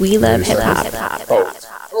We love hip hop.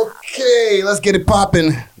 Okay, let's get it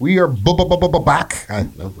popping. We are back.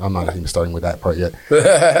 I'm not even starting with that part yet.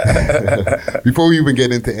 Before we even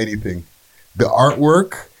get into anything, the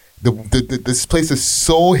artwork, this place is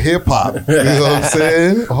so hip hop. You know what I'm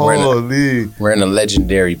saying? Holy, we're in a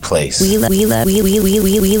legendary place. We love hip hop.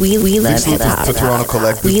 For Toronto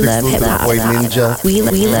Collective, We love hip hop. White Ninja. We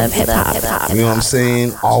love hip hop. You know what I'm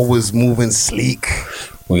saying? Always moving sleek.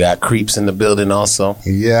 We got Creeps in the building also.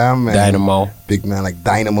 Yeah, man. Dynamo. Big man like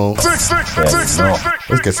Dynamo. Let's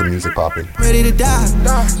get some music popping. Ready to die.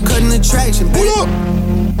 Cutting the traction, baby.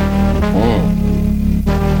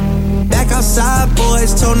 Back outside,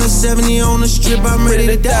 boys. Toting the 70 on the strip. I'm ready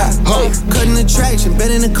to die. Cutting the traction,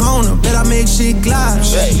 bet in the corner. Bet I make shit glide.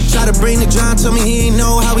 Try to bring the John, tell me he ain't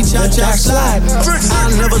know how we cha-cha slide.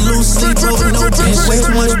 I'll never lose sleep over no bitch. Way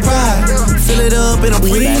too much pride. Fill it up in a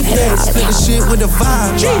briefcase. Split the shit with the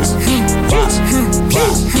vibe.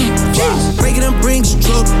 Breaking them brinks,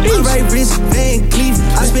 truck. My right wrist, Van Cleef.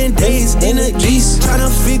 I spend days in the east.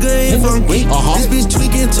 Tryna figure if I'm weak. This bitch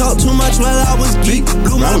tweaking, talk too much while I was geek.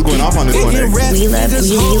 Blew my going off on this one, eh? We love hip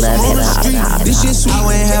hop. This shit sweet. I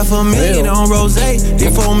went $500,000 on rose.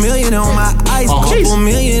 Did $4 million on my ice. Couple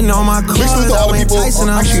million on my car. Mixed with all the people.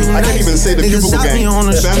 Actually, I can't even say the Cubicle Gang.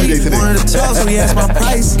 Family Day today. One of the talks, so he asked my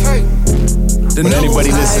price. But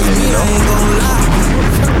anybody listening, you know?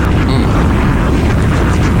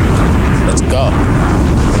 Let's go.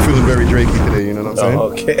 I'm feeling very Drakey today, you know what I'm saying?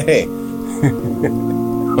 Okay.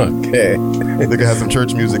 Okay. I think I have some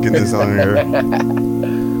church music in this on here.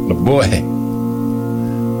 The boy.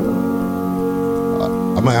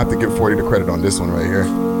 I might have to give 40 the credit on this one right here.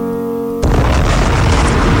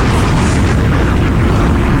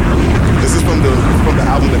 This is from the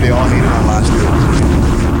album that they all hated on last year.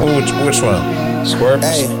 Which one? Squirps?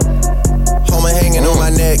 Hey. Home hanging on my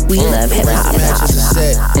neck. We love hip hop.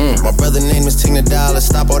 My brother name is Tina Dollar.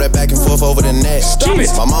 Stop all that back and forth over the net. Stop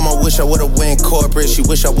it. My mama wish I would've went corporate. She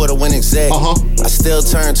wish I would've went exec. I still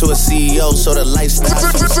turn to a CEO, so the lifestyle.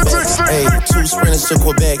 Hey, 2 sprinters to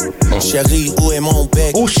Quebec. Cherie, où est mon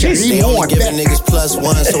bec? They only giving niggas +1,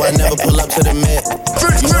 so I never pull up to the Met.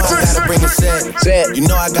 You know I gotta bring the set. You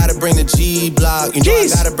know I gotta bring the G block. You know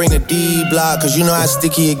I gotta bring the D block, cause you know how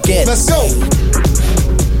sticky it gets. Let's go.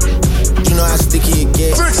 You know how sticky it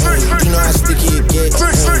get. You know how sticky it get.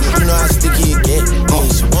 You know how sticky it get. Hey,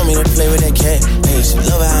 she want me to play with that cat. Hey, she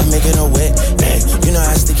love how I'm making her wet. Hey, you know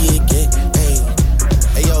how sticky it get.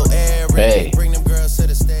 Hey, yo, Hey. bring them girls to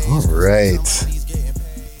the stage. All right.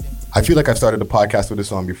 I feel like I've started the podcast with this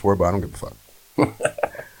song before, but I don't give a fuck.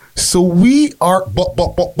 So we are Buck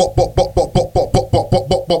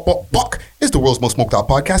is the world's most smoked out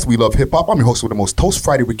podcast. We love hip hop. I'm your host with the most toast,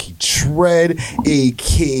 Friday with Keith Shred,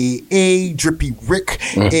 aka Drippy Rick,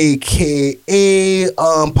 aka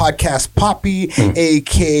Podcast Poppy,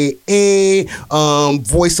 aka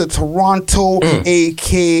Voice of Toronto,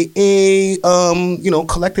 aka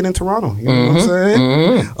Collected in Toronto. You know what I'm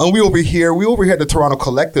saying? We over here at the Toronto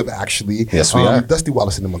Collective actually. Yes, we are. Dusty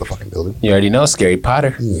Wallace in the motherfucking building. You already know, Scary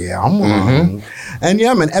Potter. Yeah, I'm on. And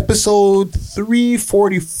yeah, man, episode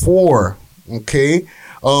 344. Okay.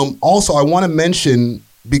 Also, I want to mention,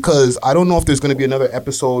 because I don't know if there's going to be another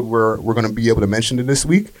episode where we're going to be able to mention it this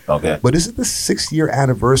week. Okay. But this is the 6-year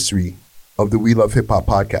anniversary of the We Love Hip Hop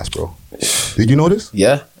podcast, bro. Did you know this?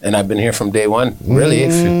 Yeah, and I've been here from day one. Really,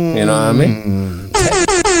 if you know what I mean?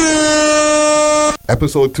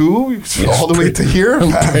 Episode 2, all the way to here?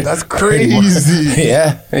 Man, that's crazy.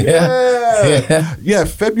 Yeah.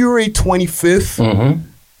 February 25th.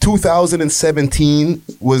 2017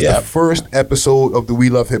 was the first episode of the We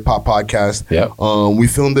Love Hip Hop podcast. Yep. We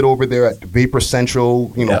filmed it over there at Vapor Central,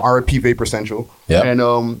 RP Vapor Central. Yep. And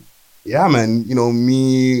man,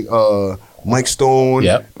 me, Mike Stone,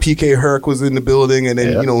 PK Herc was in the building, and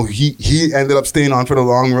then he ended up staying on for the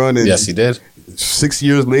long run. And yes, he did. 6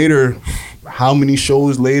 years later, how many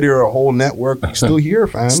shows later, a whole network, still here,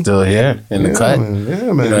 fam. Still here in the cut. Man.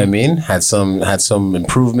 Yeah, man. You know what I mean? Had some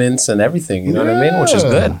improvements and everything. You know what I mean?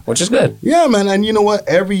 Which is good. Yeah, man. And you know what?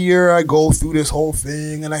 Every year I go through this whole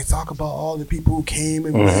thing and I talk about all the people who came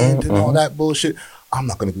and went and all that bullshit. I'm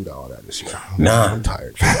not gonna do all that this year. I'm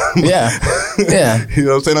tired. Yeah. You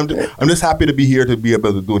know what I'm saying? I'm just happy to be here to be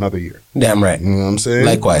able to do another year. Damn right. You know what I'm saying?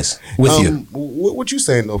 Likewise with you. What you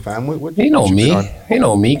saying though, fam? What you know me. You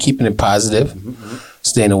know me, keeping it positive,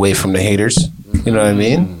 staying away from the haters. You know what I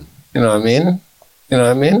mean? You know what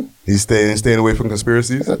I mean? He's staying away from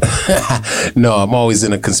conspiracies? No, I'm always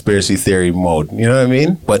in a conspiracy theory mode. You know what I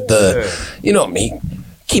mean? But you know me,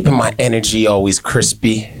 keeping my energy always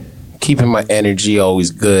crispy. keeping my energy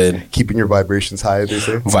always good. Keeping your vibrations high, as they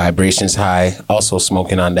say. Vibrations high. Also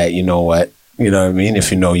smoking on that, you know what? You know what I mean?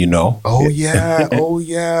 If you know, you know. Oh, yeah. Oh,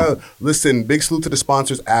 yeah. Listen, big salute to the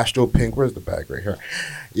sponsors, Astro Pink. Where's the bag? Right here.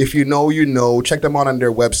 If you know, you know. Check them out on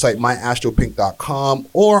their website, myastropink.com,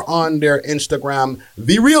 or on their Instagram,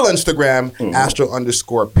 the real Instagram,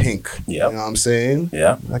 astro_pink. Yep. You know what I'm saying?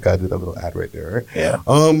 Yeah. That guy did a little ad right there, right? Yeah.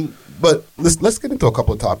 But let's get into a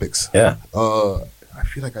couple of topics. Yeah. I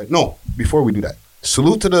feel like before we do that,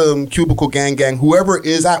 salute to the Cubicle Gang, whoever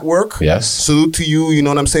is at work. Yes. Salute to you. You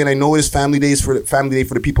know what I'm saying? I know it's Family Day for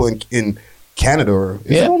the people in Canada. Or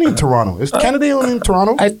is it only in Toronto? Is Canada only in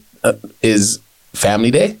Toronto? Is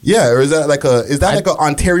Family Day? Yeah, or is that like an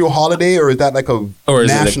Ontario holiday, or is that like a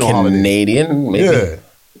national it a Canadian? holiday? Maybe. Yeah.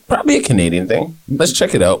 Probably a Canadian thing. Let's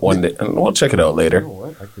check it out one day. We'll check it out later. You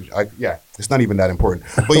know what? Yeah, it's not even that important.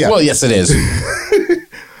 But yeah. Well, yes, it is.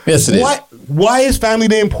 Yes, it is. Why is Family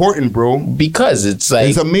Day important, bro? Because it's like...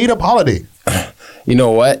 It's a made-up holiday. You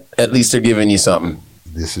know what? At least they're giving you something.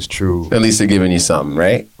 This is true. At least they're giving you something,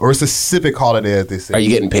 right? Or it's a civic holiday, as they say. Are you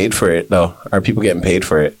getting paid for it, though? Are people getting paid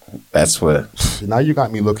for it? That's what... Now you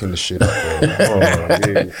got me looking the shit up, bro.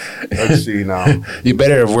 Yeah. Let's see now. You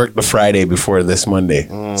better have worked the Friday before this Monday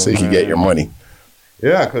so you can get your money.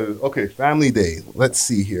 Yeah, because, Family Day. Let's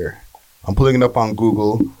see here. I'm pulling it up on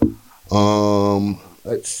Google.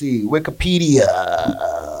 Let's see, Wikipedia.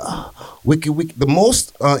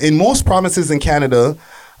 In most provinces in Canada,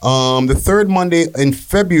 the third Monday in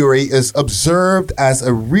February is observed as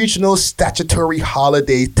a regional statutory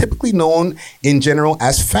holiday, typically known in general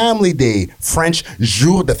as Family Day, French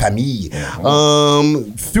Jour de Famille.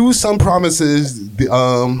 Through some provinces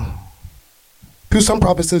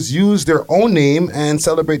use their own name and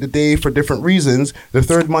celebrate the day for different reasons. The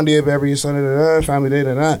third Monday of every Sunday, Family Day,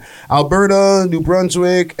 Alberta, New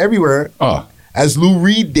Brunswick, everywhere, as Lou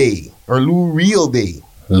Reed Day or Lou Real Day.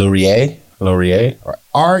 Laurier? Or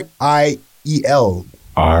R-I-E-L.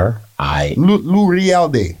 R-I. Lou Real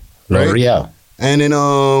Day. Right? L'Oreal. And in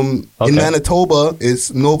Manitoba,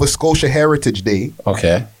 it's Nova Scotia Heritage Day.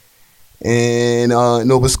 Okay. And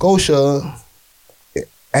Nova Scotia...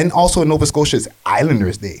 And also in Nova Scotia, it's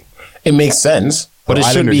Islanders Day. It makes sense, but it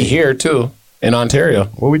should be here too in Ontario.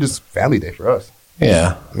 Well, we just Family Day for us.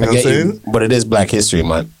 Yeah, you know what I'm saying? But it is Black History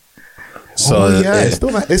Month, so it's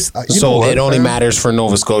still not. It only matters for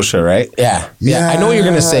Nova Scotia, right? Yeah. I know what you're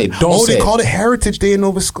gonna say. They call it Heritage Day in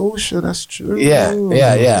Nova Scotia. That's true. Yeah.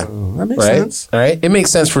 That makes sense. All right, it makes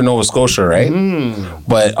sense for Nova Scotia, right?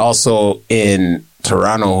 But also in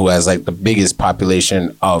Toronto, who has like the biggest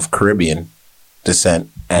population of Caribbean descent.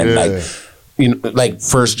 And like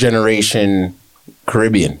first generation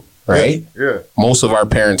Caribbean, right? Yeah. Most of our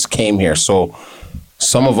parents came here. So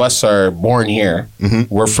some of us are born here.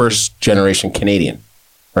 We're first generation Canadian,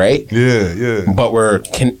 right? Yeah. But we're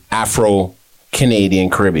Afro-Canadian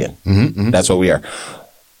Caribbean. That's what we are.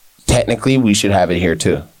 Technically, we should have it here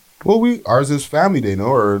too. Well, ours is Family Day, no?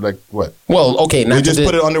 Or like what? Well, okay. We just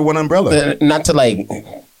put it under one umbrella. Not to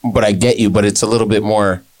but I get you, but it's a little bit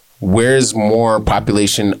more... Where's more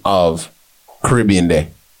population of Caribbean Day?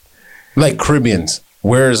 Like Caribbeans.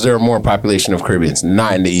 Where is there more population of Caribbeans?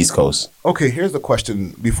 Not in the East Coast. Okay, here's the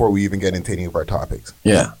question before we even get into any of our topics.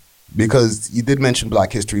 Yeah. Because you did mention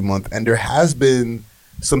Black History Month, and there has been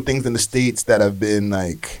some things in the States that have been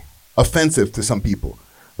like offensive to some people.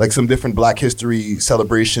 Like some different Black History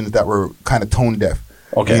celebrations that were kind of tone deaf.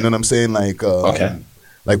 Okay. You know what I'm saying? Like,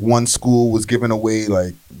 like one school was giving away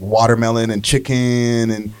like watermelon and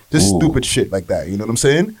chicken and just stupid shit like that. You know what I'm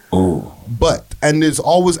saying? Ooh. There's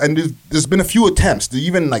been a few attempts.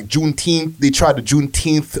 Even like Juneteenth, they tried the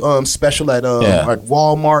Juneteenth special at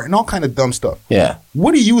Walmart and all kind of dumb stuff. Yeah.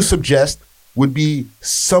 What do you suggest would be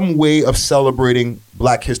some way of celebrating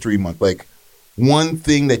Black History Month? Like one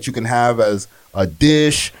thing that you can have as a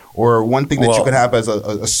dish or one thing that you can have as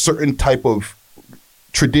a certain type of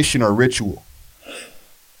tradition or ritual?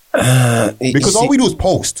 Because all we do is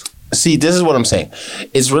post. See, this is what I'm saying.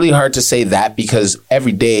 It's really hard to say that because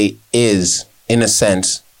every day is, in a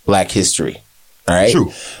sense, Black history. All right?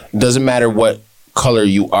 True. Doesn't matter what color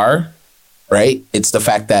you are, right? It's the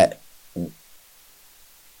fact that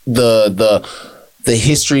the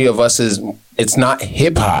history of us is, it's not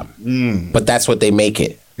hip hop, but that's what they make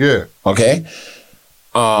it. Yeah. Okay?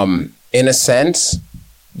 In a sense,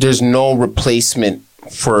 there's no replacement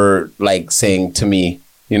for like saying to me,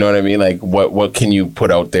 you know what I mean? Like, what can you put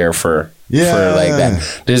out there for like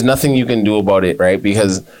that? There's nothing you can do about it, right?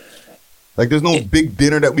 Because like, there's no big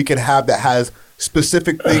dinner that we can have that has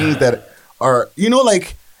specific things that are, you know,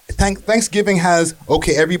 like Thanksgiving has,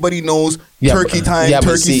 okay, everybody knows turkey time, but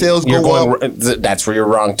turkey sales go up. That's where you're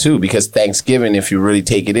wrong too, because Thanksgiving, if you really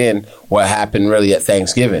take it in, what happened really at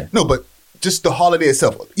Thanksgiving? No, but just the holiday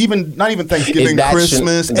itself, not even Thanksgiving,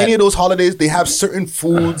 Christmas, any of those holidays, they have certain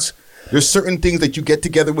foods. There's certain things that you get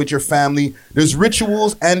together with your family. There's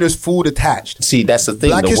rituals and there's food attached. See, that's the thing.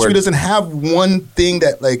 Black History doesn't have one thing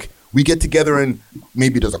that like we get together and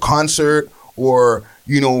maybe there's a concert or,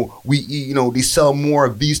 we eat, they sell more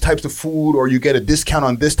of these types of food or you get a discount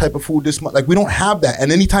on this type of food this month. Like we don't have that.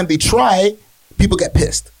 And anytime they try, people get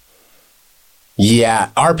pissed. Yeah.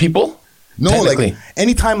 Our people? No, like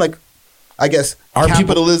anytime like, I guess our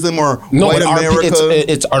capitalism or white America.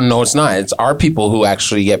 It's not. It's our people who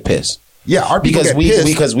actually get pissed. Yeah, our people get pissed.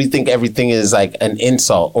 Because we think everything is like an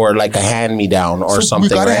insult or like a hand-me-down or something.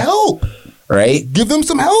 We gotta help. Right? Give them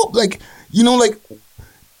some help. Like,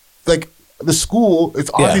 like the school, it's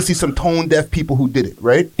obviously some tone-deaf people who did it,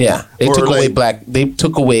 right? Yeah. They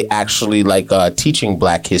took away actually like teaching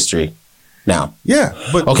Black history now. Yeah,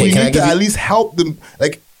 but we need to at least help them.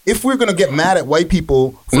 Like, if we're going to get mad at white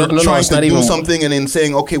people for trying to do something and then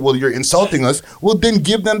saying, okay, well, you're insulting us, well, then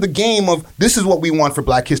give them the game of this is what we want for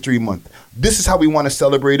Black History Month. This is how we want to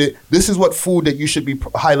celebrate it. This is what food that you should be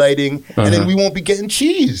highlighting. And then we won't be getting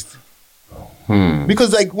cheesed.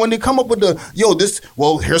 Because like when they come up with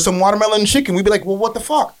here's some watermelon chicken, we'd be like, well, what the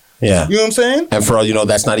fuck? Yeah. You know what I'm saying? And for all you know,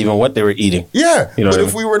 that's not even what they were eating. Yeah. But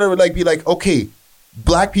if we were to like be like, okay,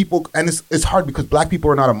 Black people, and it's hard because Black people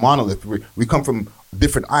are not a monolith. We come from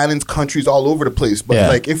different islands, countries all over the place. But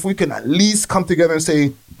like if we can at least come together and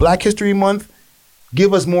say Black History Month,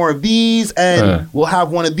 give us more of these and we'll have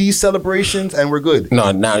one of these celebrations and we're good.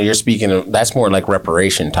 No, now you're speaking of, that's more like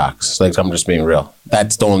reparation talks. Like I'm just being real.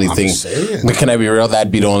 That's the only thing. But can I be real? That'd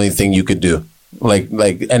be the only thing you could do. But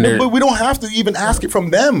we don't have to even ask it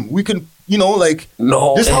from them. We can,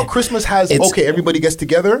 just how Christmas has, everybody gets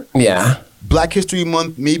together. Yeah. Black History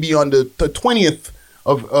Month, maybe on the 20th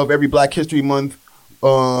of every Black History Month,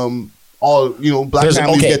 Black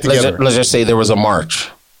families get together. Let's just say there was a march.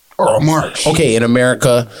 Or a march. Okay, in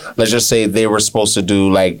America, let's just say they were supposed to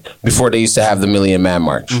do like, before they used to have the Million Man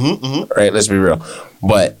March. Right? Let's be real.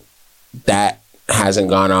 But that hasn't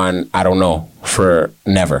gone on, I don't know, for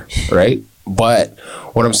never, right? But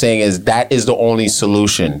what I'm saying is that is the only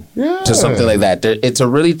solution to something like that. It's a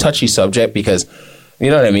really touchy subject because, you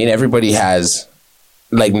know what I mean? Everybody has,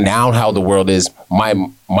 like now how the world is,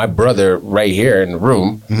 my brother right here in the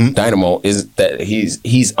room, Dynamo, is that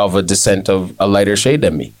he's of a descent of a lighter shade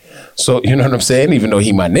than me. So, you know what I'm saying? Even though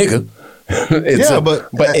he my nigga.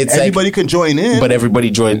 But it's everybody can join in. But everybody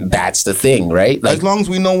join. That's the thing, right? Like, as long as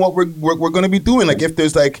we know what we're going to be doing. Like if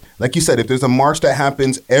there's like you said, if there's a march that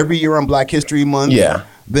happens every year on Black History Month,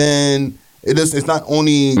 then it's not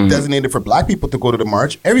only designated for Black people to go to the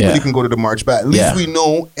march. Everybody can go to the march, but at least we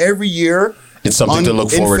know every year it's something to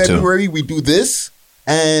look forward to. In February, we do this,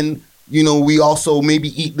 and we also maybe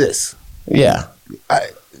eat this. Yeah.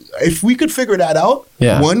 If we could figure that out,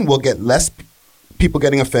 one, we'll get less people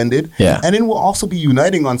getting offended, and then we'll also be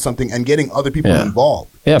uniting on something and getting other people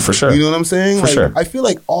involved. Yeah, for sure. You know what I'm saying? For sure. I feel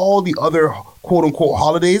like all the other quote unquote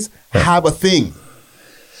holidays have a thing.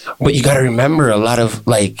 But you got to remember a lot of,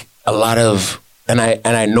 and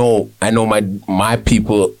I know my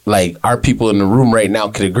people, like our people in the room right now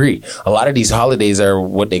could agree. A lot of these holidays are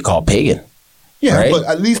what they call pagan. Yeah, right? But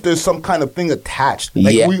at least there's some kind of thing attached.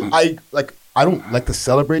 I don't like to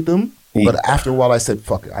celebrate them, but after a while I said,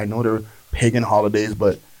 fuck it. I know they're pagan holidays,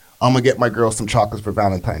 but I'm gonna get my girl some chocolates for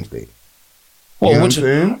Valentine's Day. Well,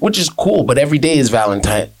 which is cool, but every day is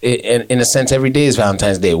Valentine. In a sense, every day is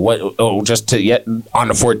Valentine's Day. What? Oh, just on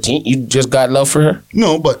the 14th, you just got love for her?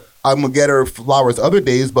 No, but I'm gonna get her flowers other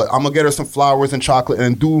days. But I'm gonna get her some flowers and chocolate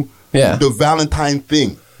and do the Valentine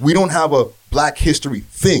thing. We don't have a Black History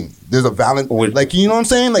thing. There's a Valentine, like, you know what I'm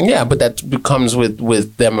saying? Like, yeah, but that becomes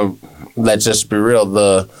with them. Let's just be real.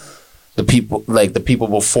 The people, like the people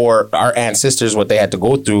before our ancestors, what they had to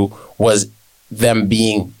go through was them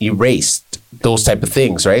being erased. Those type of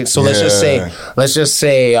things, right? So let's just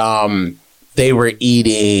say they were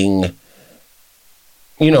eating,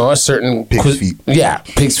 a certain pig's feet. Yeah,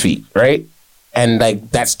 pig's feet, right? And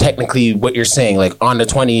like that's technically what you're saying. Like on the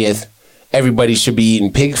 20th, everybody should be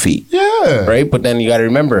eating pig feet. Yeah. Right? But then you got to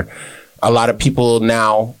remember, a lot of people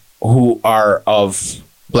now who are of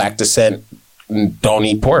Black descent don't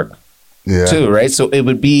eat pork. Too, right? So it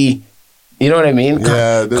would be, you know what I mean?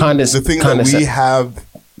 Yeah. The thing that we have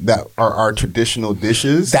that are our traditional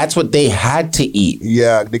dishes. That's what they had to eat.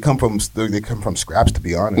 Yeah, they come from scraps, to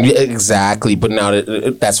be honest. Yeah, exactly. But now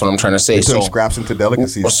that's what I'm trying to say. They turn scraps into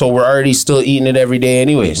delicacies. So we're already still eating it every day,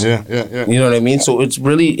 anyways. Yeah. You know what I mean? So it's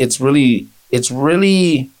really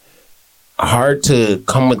hard to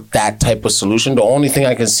come with that type of solution. The only thing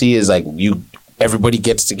I can see is like everybody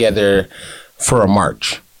gets together for a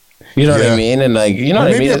march. You know what I mean? And like, you know what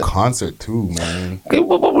I mean? Maybe a concert too, man. Okay,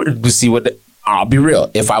 we see what. I'll be real.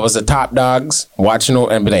 If I was the Top Dogs watching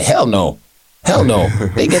and be like, hell no.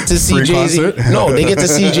 They get to see Jay-Z. No, they get to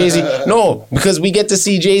see Jay-Z. No, because we get to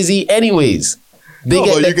see Jay-Z anyways.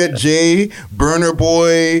 You get Jay, Burner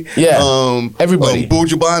Boy, everybody,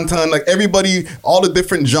 Buju Banton, like everybody, all the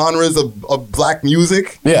different genres of black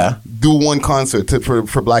music. Yeah, do one concert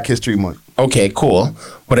for Black History Month. Okay, cool.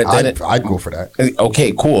 But I'd go for that.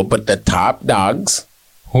 Okay, cool. But the top dogs,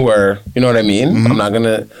 who are, you know what I mean? Mm-hmm. I'm not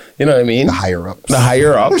gonna, you know what I mean? The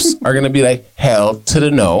higher ups are gonna be like, hell to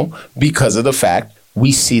the no, because of the fact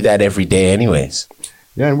we see that every day anyways.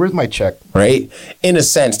 Yeah, and where's my check? Right? In a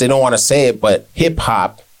sense, they don't want to say it, but hip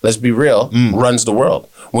hop, let's be real, runs the world.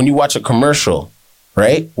 When you watch a commercial,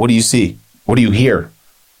 right? What do you see? What do you hear?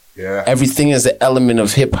 Yeah. Everything is an element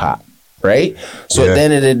of hip hop, right? So at the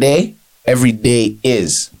end of the day, every day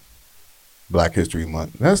is Black History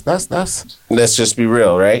Month. That's. Let's just be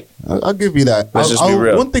real, right? I'll give you that. Let's just be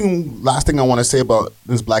real. Last thing I want to say about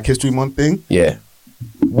this Black History Month thing. Yeah.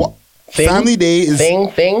 What? Family Day is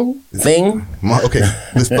thing. Okay,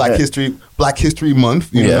 this Black History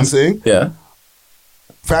Month. You know what I'm saying? Yeah.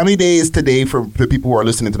 Family Day is today for the people who are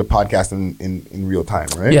listening to the podcast in real time,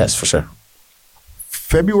 right? Yes, for sure.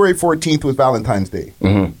 February 14th was Valentine's Day.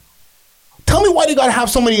 Mm-hmm. Tell me why they gotta have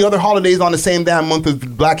so many other holidays on the same damn month as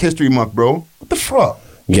Black History Month, bro. What the fuck?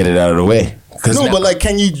 Get it out of the way. But like,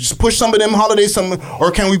 can you just push some of them holidays,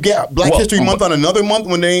 or can we get Black History Month on another month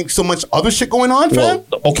when there ain't so much other shit going on, fam?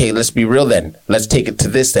 Okay, let's be real then. Let's take it to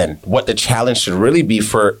this then. What the challenge should really be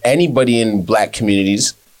for anybody in black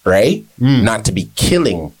communities, right? Not to be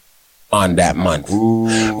killing on that month.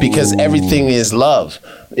 Ooh. Because everything is love.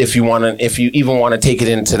 If you even want to take it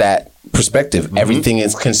into that perspective, everything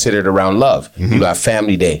is considered around love. You got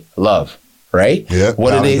Family Day, love. Right? Yeah.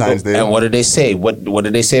 What did they say? What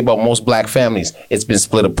did they say about most black families? It's been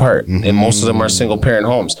split apart, and most of them are single parent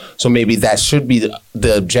homes. So maybe that should be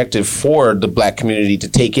the objective for the black community to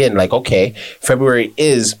take in. Like, okay, February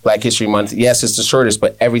is Black History Month. Yes, it's the shortest,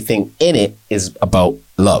 but everything in it is about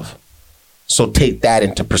love. So take that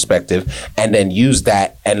into perspective, and then use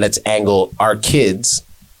that, and let's angle our kids.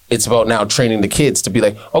 It's about now training the kids to be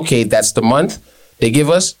like, okay, that's the month they give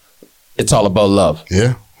us. It's all about love.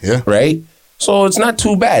 Yeah. Right. So it's not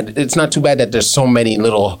too bad. It's not too bad that there's so many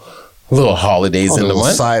little holidays in the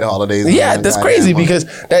month. Side holidays. Yeah, that's crazy because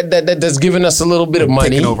that's giving us a little bit of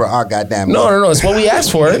money. Taking over our goddamn month. No. It's what we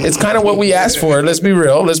asked for. It's kind of what we asked for. Let's be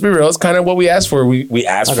real. It's kind of what we asked for. We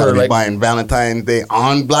asked for like buying Valentine's Day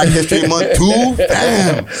on Black History Month too.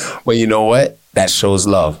 Damn. Well, you know what? That shows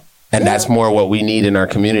love. And that's more what we need in our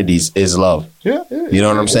communities is love. Yeah. You know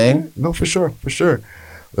what I'm saying? No, for sure.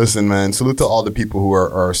 Listen, man, salute to all the people who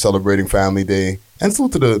are celebrating Family Day, and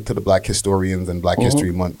salute to the Black historians and Black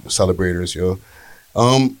History Month celebrators, yo.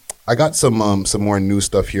 I got some more new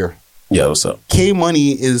stuff here. Yeah, what's up? K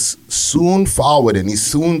Money is soon forwarding. He's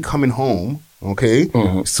soon coming home, okay?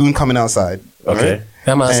 Soon coming outside. Okay. Right?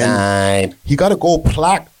 Come outside. And he got a gold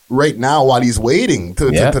plaque right now while he's waiting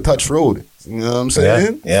to touch road. You know what I'm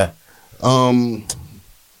saying? Yeah.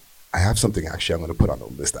 I have something actually I'm going to put on the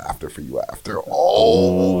list after for you after.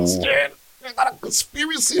 Oh, shit. I got a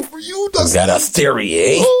conspiracy for you, Dustin. Got a theory,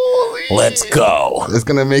 eh? Holy. Let's go. It's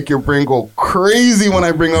going to make your brain go crazy when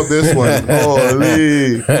I bring up this one.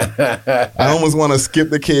 Holy. I almost want to skip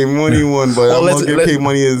the K Money one, but I'm going to give K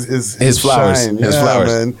Money his flowers. Shine. His flowers.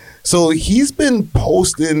 Man. So he's been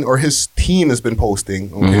posting, or his team has been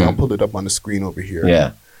posting. Okay, I'll pull it up on the screen over here.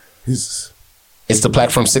 Yeah. It's the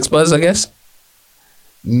plaque from Six Buzz, I guess?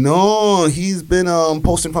 No, he's been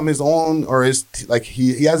posting from his own, or his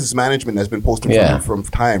he has his management that's been posting from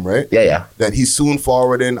time, right? Yeah. That he's soon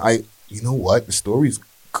forwarding. You know what? The story's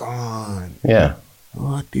gone. Yeah.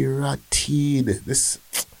 Oh dear, this.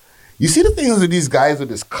 You see the things with these guys with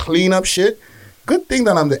this cleanup shit. Good thing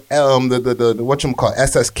that I'm the whatchamacallit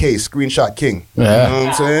SSK Screenshot King. Yeah. You know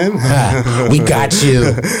what I'm saying? We got you.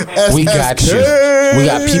 SSK. We got you. We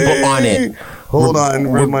got people on it. Hold on,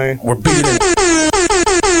 we're bigger than.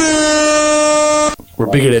 We're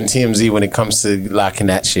bigger than TMZ when it comes to locking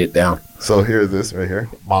that shit down. So here's this right here.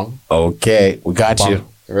 Bong. Okay, we got Bong. you.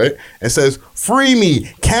 right? It says, "Free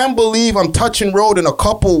me. Can't believe I'm touching road in a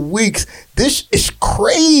couple weeks. This is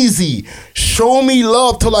crazy. Show me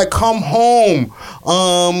love till I come home.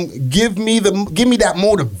 Give me that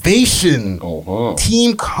motivation.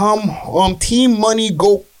 Team money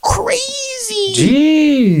go crazy."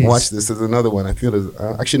 Jeez. Watch this. There's another one. I feel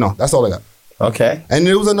actually no. That's all I got. Okay. And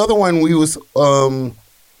there was another one where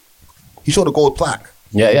he showed a gold plaque.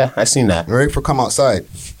 Yeah, I seen that. Right, for Come Outside.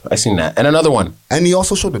 I seen that. And another one. And he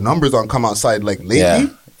also showed the numbers on Come Outside like lately.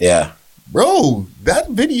 Yeah. Bro, that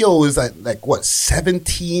video is like what,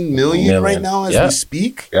 17 million right now as we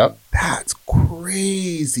speak? Yep. That's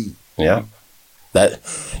crazy. Yeah. That,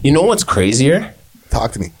 you know what's crazier?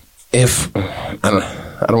 Talk to me. If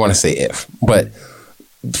I don't want to say if, but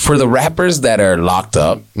for the rappers that are locked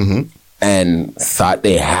up and thought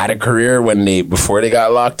they had a career before they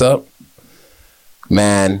got locked up,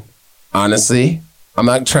 man, honestly, I'm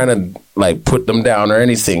not trying to like put them down or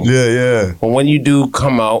anything. Yeah. But when you do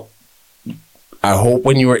come out, I hope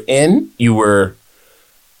when you were in, you were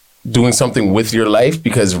doing something with your life,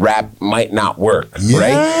 because rap might not work,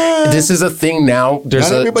 right? This is a thing now.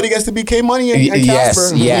 Not everybody gets to be K-Money and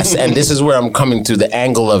Casper. Yes. And this is where I'm coming to the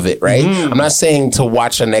angle of it, right? I'm not saying to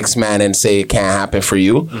watch the next man and say it can't happen for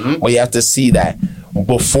you, but you have to see that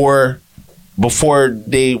before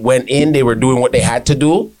they went in, they were doing what they had to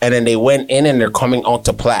do, and then they went in and they're coming out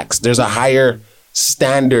to plaques. There's a higher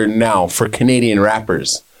standard now for Canadian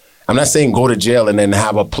rappers. I'm not saying go to jail and then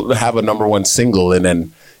have a number one single and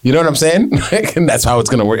then, you know what I'm saying? And that's how it's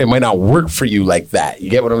going to work. It might not work for you like that. You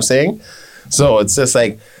get what I'm saying? So it's just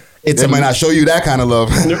like, it might not show you that kind of love.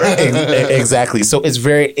 Exactly. So it's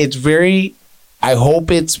very, I hope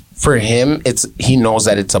it's for him. He knows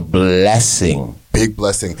that it's a blessing. Big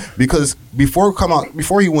blessing. Because before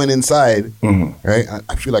he went inside, right?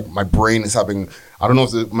 I feel like my brain is having, I don't know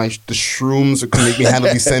if the shrooms can make me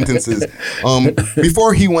handle these sentences.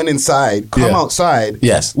 Before he went inside, Come Outside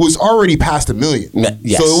was already past 1 million.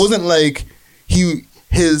 Yes. So it wasn't like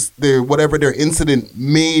their incident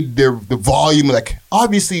made the volume, like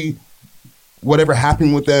obviously whatever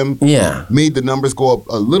happened with them made the numbers go up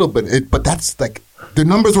a little bit. But that's like, the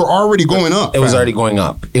numbers were already going up. It was already going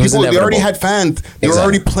up. They already had fans. They were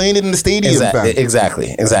already playing it in the stadium.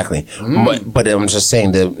 Exactly. But I'm just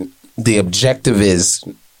saying the objective is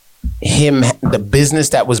him, the business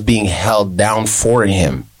that was being held down for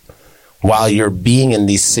him while you're being in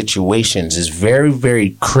these situations is very,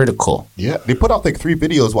 very critical. Yeah, they put out like 3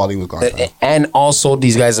 videos while he was gone. And also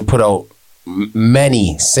these guys have put out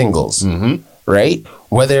many singles, right?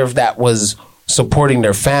 Whether if that was supporting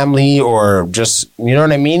their family or just, you know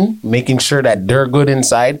what I mean? Making sure that they're good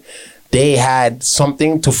inside. They had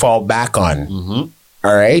something to fall back on.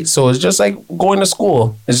 All right. So it's just like going to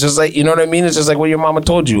school. It's just like, you know what I mean? It's just like what your mama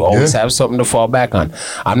told you. Always have something to fall back on.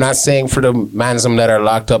 I'm not saying for the mansum that are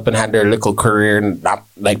locked up and had their little career and not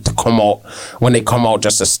like to come out when they come out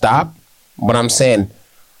just to stop. But I'm saying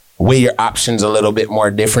weigh your options a little bit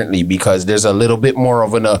more differently, because there's a little bit more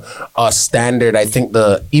of a standard. I think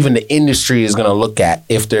even the industry is going to look at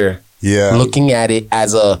if they're looking at it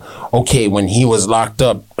as okay, when he was locked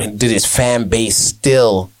up, did his fan base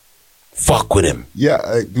still fuck with him? Yeah.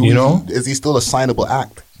 Is he still a signable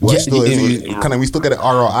act? We still get an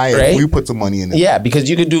ROI if we put some money in it. Yeah, because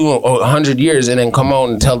you could do 100 years and then come out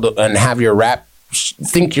and and have your rap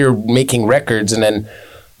think you're making records, and then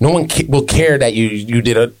no one will care that you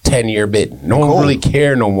did a 10-year bid. No one will really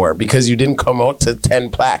care no more, because you didn't come out to 10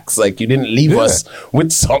 plaques. Like, you didn't leave us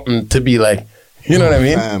with something to be like, you know what I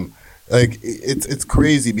mean? Like, it's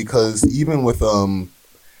crazy, because even with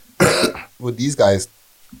with these guys,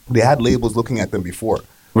 they had labels looking at them before.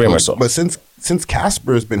 Very much so. But since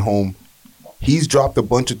Casper's been home, he's dropped a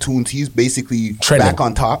bunch of tunes. He's basically back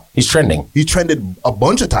on top. He's trending. He trended a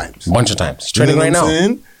bunch of times. He's trending right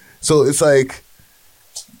now. So it's like,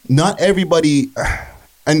 not everybody,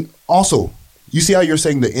 and also, you see how you're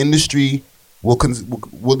saying the industry will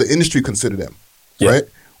the industry consider them, right?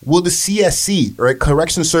 Will the CSC, right,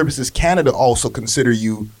 Correction Services Canada, also consider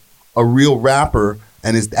you a real rapper,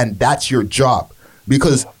 and that's your job?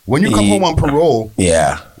 Because when you come home on parole,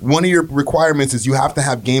 one of your requirements is you have to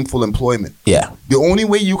have gainful employment. Yeah. The only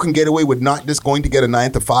way you can get away with not just going to get a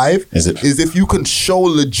 9 to 5 is if you can show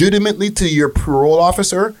legitimately to your parole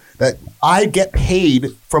officer that I get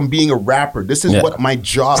paid from being a rapper. This is what my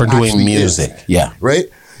job for doing music. Is. Yeah. Right?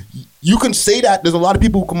 You can say that. There's a lot of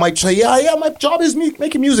people who might say, yeah, my job is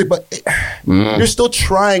making music, but you're still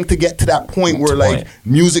trying to get to that point where like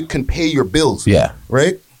music can pay your bills. Yeah.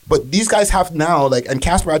 Right? But these guys have now, like, and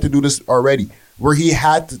Casper had to do this already, where they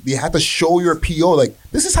had to show your PO like,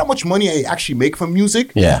 this is how much money I actually make from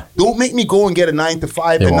music. Yeah. Don't make me go and get a 9 to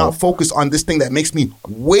 5 and not focus on this thing that makes me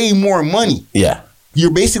way more money. Yeah. You're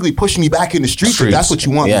basically pushing me back in the streets. If that's what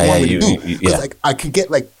you want, me to do. Because like I could get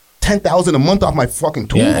like $10,000 a month off my fucking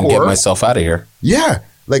TuneCore. And get myself out of here. Yeah.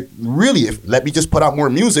 Like really, if let me just put out more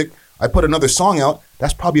music, I put another song out,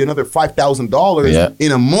 that's probably another $5,000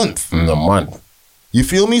 in a month. In a month. You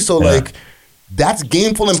feel me? So like that's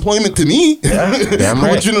gainful employment to me. Yeah, damn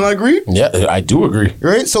right. Would you not agree? Yeah, I do agree.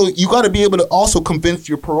 Right? So you got to be able to also convince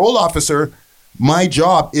your parole officer, my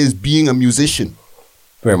job is being a musician.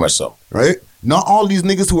 Very much so. Right? Not all these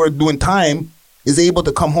niggas who are doing time is able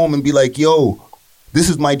to come home and be like, yo, this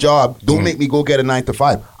is my job. Don't make me go get a 9 to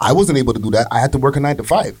 5. I wasn't able to do that. I had to work a 9 to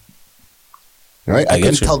 5. Right? I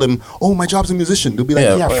couldn't tell them, oh, my job's a musician. They'll be like,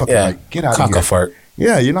 fuck get out of here. Fart.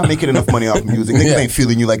 Yeah, you're not making enough money off music. Niggas ain't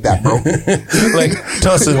feeling you like that, bro. Like,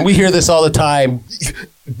 Tussin, we hear this all the time.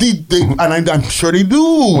 And I'm sure they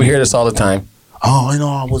do. We hear this all the time. Oh, I know.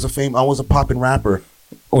 I was a poppin' rapper.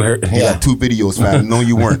 Yeah, 2 videos, man. No,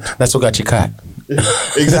 you weren't. That's what got you caught.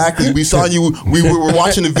 Exactly. We saw you. We were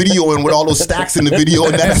watching the video and with all those stacks in the video,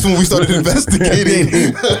 and that's when we started investigating.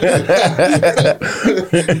 You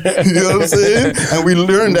know what I'm saying? And we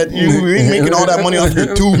learned that you ain't making all that money off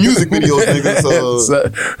your 2 music videos, nigga. So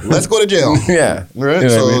let's go to jail. Yeah. Right. You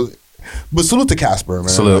know so, what I mean? But salute to Casper, man.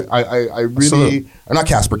 Salute. I really, or not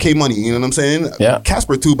Casper, K Money. You know what I'm saying? Yeah.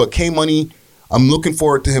 Casper too, but K Money. I'm looking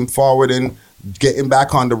forward to him forwarding, getting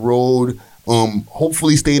back on the road.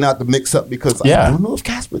 Hopefully staying out the mix up because I don't know if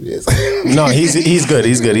Casper is. No, he's good.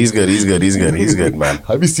 He's good, man.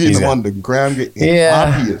 I've been seeing him on the gram getting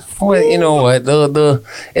obvious. Well, you know what?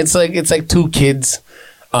 It's like 2 kids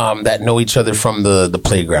that know each other from the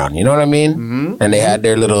playground. You know what I mean? Mm-hmm. And they had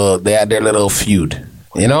their little feud.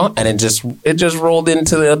 You know, and it just rolled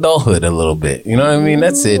into the adulthood a little bit. You know what I mean?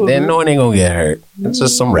 That's it. Then no one ain't gonna get hurt. It's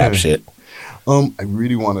just some rap shit. I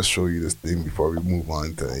really want to show you this thing before we move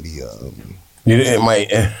on to any. It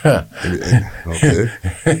might. Okay.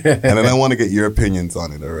 And then I want to get your opinions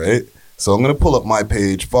on it. All right. So I'm gonna pull up my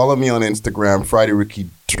page. Follow me on Instagram, Friday Ricky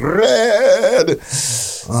Dread.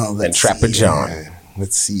 And Trapper John.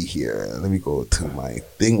 Let's see here. Let me go to my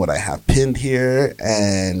thing. What I have pinned here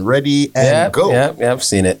and ready and go. Yeah, I've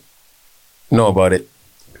seen it. Know about it.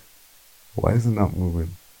 Why is it not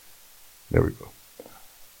moving? There we go.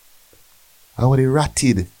 How are they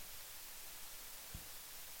ratted?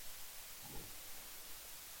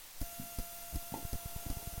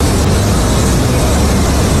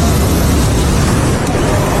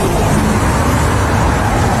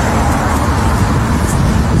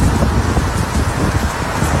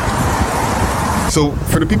 So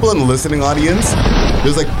for the people in the listening audience,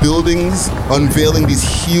 there's like buildings unveiling these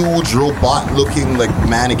huge robot looking like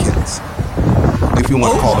mannequins, if you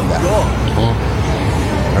want to call them that.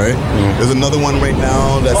 All right. There's another one right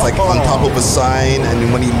now that's like on top of a sign, and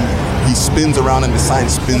then when he spins around and the sign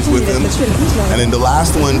spins with him. And then the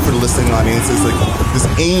last one for the listening audience is like this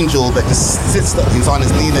angel that just sits up. He's on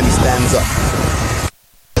his knee and then he stands up.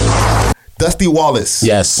 Dusty Wallace.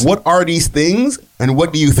 Yes. What are these things and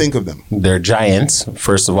what do you think of them? They're giants,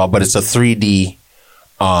 first of all, but it's a 3D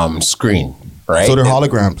screen, right? So they're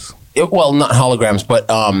holograms. Well, not holograms, but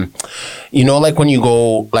you know, like when you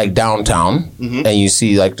go like downtown and you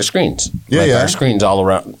see like the screens. Yeah, There are screens all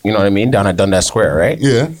around. You know what I mean? Down at Dundas Square, right?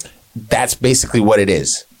 Yeah. That's basically what it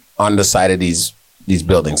is on the side of these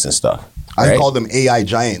buildings and stuff. I call them AI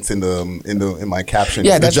giants in my caption.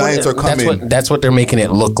 Yeah, the giants are coming. That's what they're making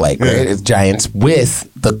it look like, right? It's giants with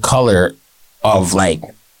the color of like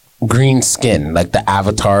green skin, like the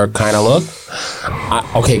Avatar kind of look.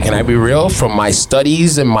 Okay, can I be real? From my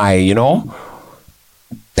studies and my,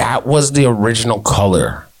 that was the original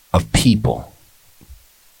color of people.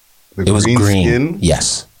 It was green. Skin?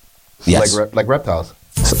 Yes. Like reptiles.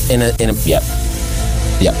 So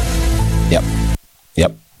Yep.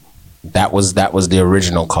 That was the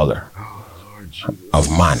original color of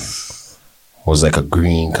man. Was like a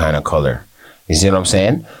green kind of color. You see what I'm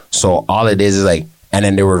saying? So all it is like, and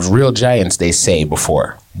then there were real giants, they say,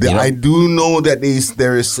 before. I do know that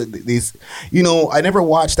there is these. I never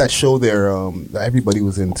watched that show there. That everybody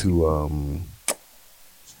was into.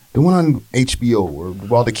 The one on HBO, or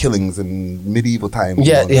all the killings in medieval times.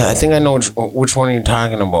 Yeah. I think I know which one you're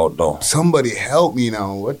talking about, though. Somebody help me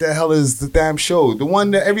now. What the hell is the damn show? The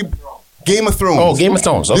one that Game of Thrones. Oh, Game of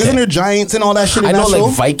Thrones. Okay. Isn't there giants and all that shit in I know, that show?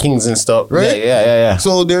 like Vikings and stuff. Right? Yeah.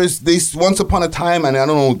 So there's this once upon a time, and I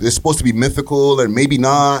don't know, it's supposed to be mythical or maybe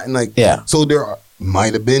not, and like, yeah. So there are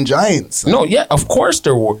might have been giants. No, yeah, of course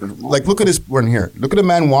there were. Like, look at this one here. Look at the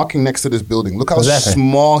man walking next to this building. Look how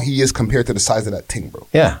small he is compared to the size of that thing, bro.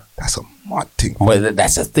 Yeah. That's a mad thing. But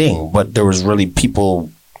that's a thing. But there was really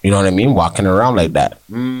people, you know what I mean, walking around like that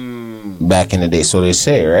back in the day. So they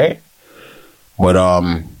say, right? But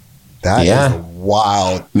that is a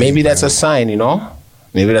wild thing, maybe that's a sign, you know?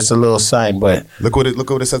 Maybe that's a little sign, but look what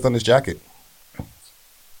it says on his jacket.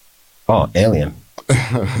 Oh, alien.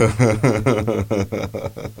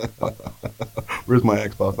 Where's my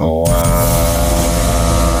Xbox? Oh, wow.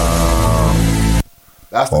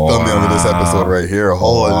 That's the thumbnail of this episode right here.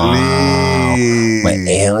 Holy. But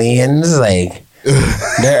aliens, like,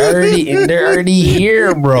 they're already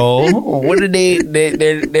here, bro. What are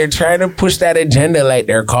they're trying to push that agenda like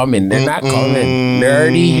they're coming. They're not coming. They're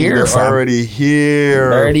already here, They're fam. already here.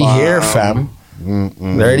 They're already here, fam.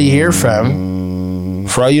 They're already here, fam.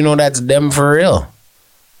 For all you know, that's them for real.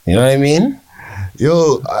 You know what I mean?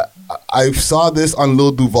 Yo, I saw this on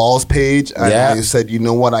Lil Duval's page, and I said, you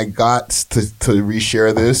know what, I got to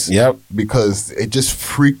reshare this. Yep. Because it just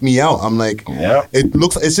freaked me out. I'm like,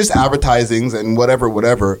 it's just advertisings and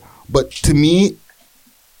whatever. But to me,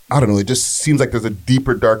 I don't know, it just seems like there's a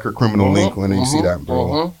deeper, darker criminal link when you see that,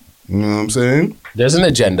 bro. You know what I'm saying? There's an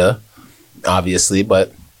agenda, obviously,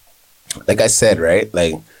 but like I said, right?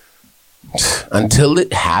 Like, until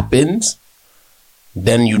it happens,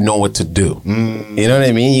 then you know what to do. You know what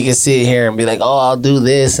I mean? You can sit here and be like, oh, I'll do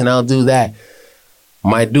this and I'll do that.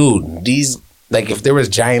 My dude, these, like, if there was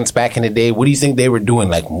giants back in the day, what do you think they were doing?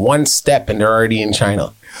 Like, one step and they're already in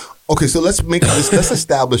China. Okay, so let's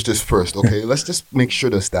establish this first, okay? Let's just make sure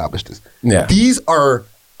to establish this. Yeah. These are,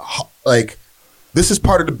 like, this is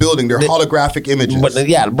part of the building. They're holographic images. But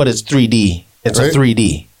it's 3D. It's right? A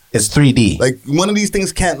 3D. It's 3D. Like, one of these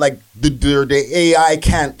things can't, like, the AI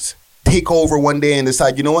can't take over one day and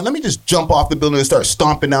decide, you know what, let me just jump off the building and start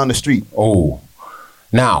stomping down the street. Oh.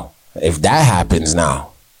 Now, if that happens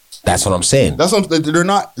now, that's what I'm saying. That's what they're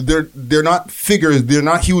not figures, they're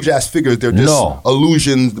not huge ass figures, they're just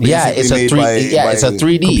illusions it's a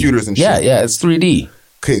 3D. Computers and shit. Yeah, it's 3D.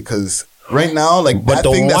 Okay, because right now, like, but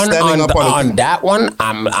that thing that's standing up on that one,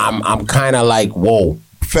 I'm kind of like, whoa.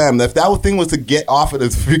 Fam, if that thing was to get off of the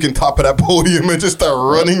freaking top of that podium and just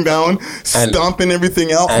start running down, stomping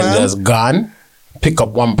everything out, and fam. just gone, pick up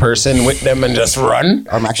one person with them and just run.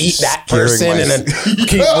 I'm actually eat that person and then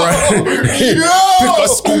keep running. Pick a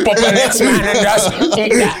scoop up the next man and just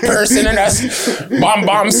eat that person and just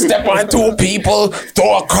bomb, step on two people,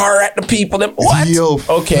 throw a car at the people. Then what? Yo,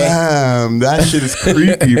 okay, fam, that shit is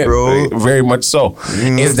creepy, bro. Very much so.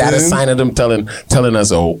 Is that a sign of them telling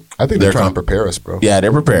us? Oh, I think they're trying to prepare us, bro. Yeah,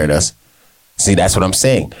 they're preparing us. See, that's what I'm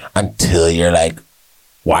saying. Until you're like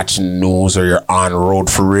watching news or you're on road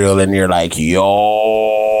for real and you're like,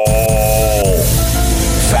 yo,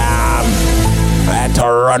 fam, I had to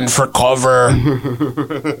run for cover.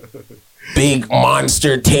 Big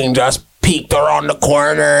monster thing just peeked around the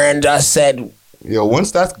corner and just said, yo,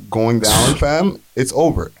 once that's going down, fam, it's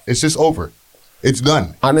over. It's just over. It's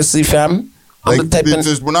done. Honestly, fam, like,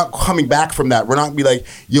 we're not coming back from that. We're not be like,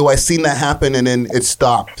 yo, I seen that happen and then it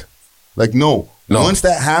stopped. Like, no. Once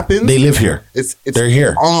that happens, they live here. They're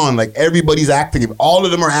here. On, like, everybody's activating. All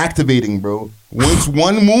of them are activating, bro. Once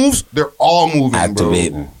one moves, they're all moving,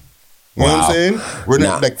 activating. Bro. You know what I'm saying? We're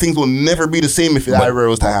not, like, things will never be the same if that ever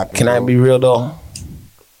was to happen. Can I be real though?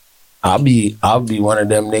 I'll be one of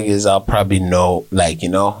them niggas. I'll probably know, like, you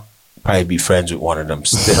know, probably be friends with one of them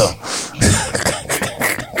still.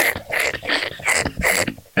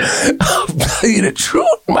 I'll tell you the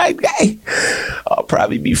truth, my guy. I'll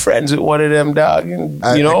probably be friends with one of them, dog. And,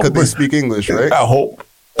 you know, because they speak English, right? I hope.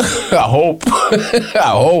 They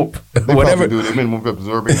whatever. Do. They've been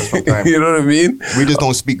absorbing us from time. You know what I mean? We just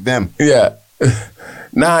don't speak them. Yeah.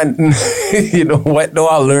 Nah, you know what? No,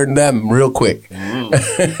 I'll learn them real quick.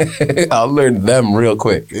 I'll learn them real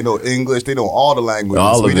quick. They know English. They know all the languages.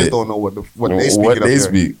 All we of just it. don't know what they speak. What they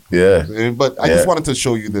speak. Yeah. But I just wanted to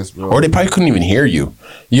show you this, bro. Or they probably couldn't even hear you.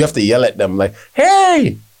 You have to yell at them like,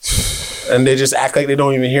 "Hey!" And they just act like they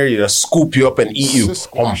don't even hear you. They'll scoop you up and eat you. Just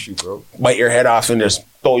squash you, bro. Bite your head off and just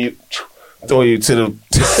throw you to the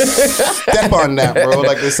step on that, bro.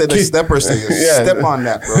 Like they said, the stepper says, step on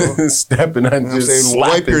that, bro. Stepping on, you know, just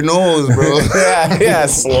wipe your nose, bro. yeah,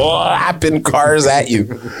 slapping cars at you.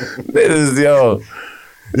 This is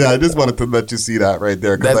Yeah, I just wanted to let you see that right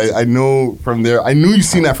there because I know from there. I knew you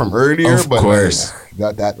seen that from earlier, of course.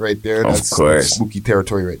 That right there. That's spooky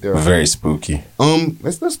territory right there. Very spooky.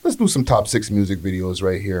 Let's do some top 6 music videos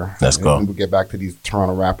right here. Let's go. We'll get back to these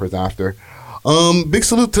Toronto rappers after. Big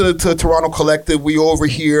salute to Toronto Collective. We over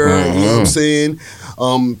here. You know what I'm saying?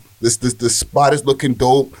 The spot is looking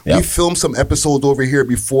dope. Yep. We filmed some episodes over here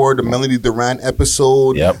before, the Melody Durant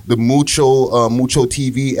episode, the Mucho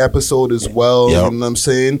TV episode as well. Yep. You know what I'm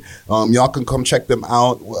saying? Y'all can come check them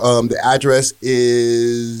out. The address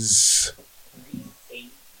is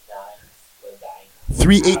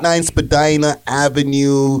 389 Spadina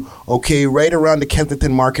Avenue, okay, right around the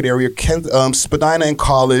Kensington Market area, Spadina and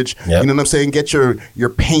College. You know what I'm saying? Get your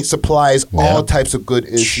paint supplies, all types of good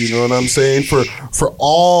ish. You know what I'm saying? For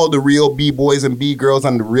all the real B-boys and B-girls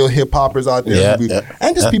and the real hip-hoppers out there.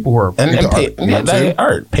 And just people who are into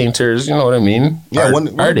art, painters, you know what I mean?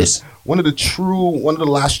 Artists. One of the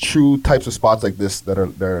last true types of spots like this that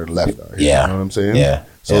are left out here. You know what I'm saying? Yeah.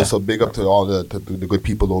 So big up to all the good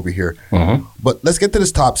people over here. But let's get to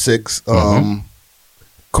this top 6.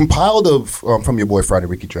 Compiled of from your boy Friday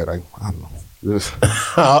Ricky Dread. I don't know.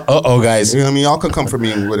 Guys. You know what I mean? Y'all can come for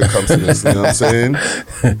me when it comes to this. You know what I'm saying?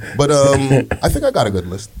 But I think I got a good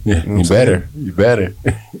list. Yeah, you better.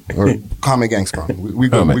 Or Common Gang Strong. We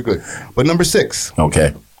good. We good. But number 6.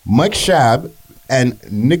 Okay. Mike Shab and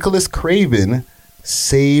Nicholas Craven,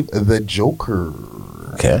 Save the Joker.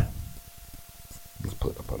 Okay. Let's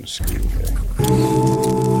put it up on the screen here.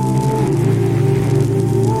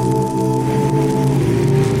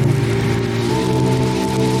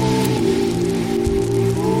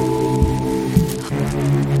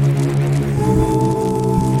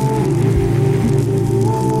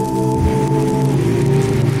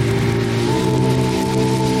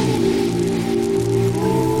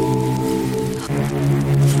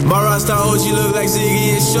 My Rasta OG look like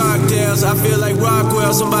Ziggy and Shark Tales. I feel like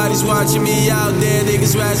Rockwell, somebody's watching me out there.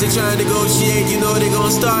 Niggas rising trying to negotiate, you know they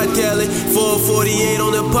gon' start telling. 448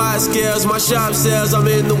 on the pot scales, my shop sells. I'm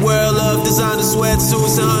in the world of designer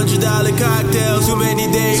sweatsuits and $100 cocktails. Too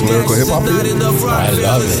many days, dashes and not enough rock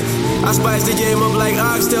fellas. I spice the game up like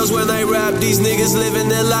oxtails when I rap. These niggas living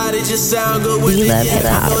their life, they just sound good with the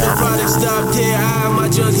yeah. Know the product stopped here. I have my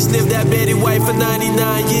junkie sniff that Betty White for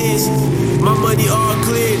 99 years. My money all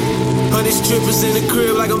clear. 100 strippers in the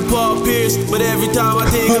crib like I'm Paul Pierce. But every time I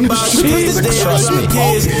think about shit, this day I drop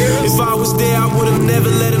tears. If I was there, I would've never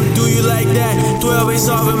let him do you like that. 12 ain't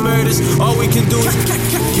solving murders. All we can do is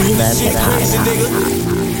shit crazy, nigga.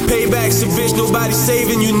 Payback's a bitch, nobody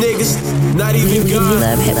saving you niggas. Not even God.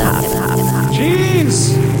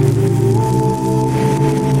 Jeez.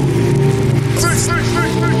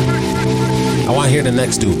 I want to hear the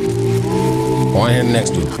next dude.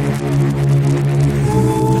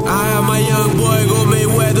 I have my young boy go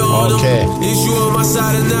Mayweather on him. Is you on my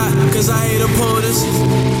side or not? Cause I hate opponents.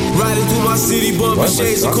 Riding through my city, bumping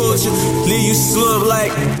shades of culture. Leave you slump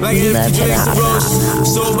like empty drinks and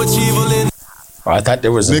roaches. So much evil in. Oh, I thought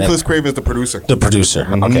there was Nicholas Craven is the producer.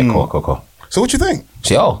 Mm-hmm. Okay, cool. So what you think?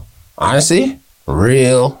 Yo, honestly,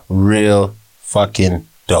 real fucking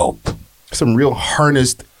dope. Some real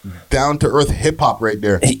harnessed, down-to-earth hip-hop right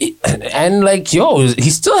there. And like, yo, he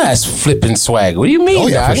still has flipping swag. What do you mean, oh,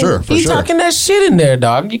 yeah, dog? For sure. He's talking that shit in there,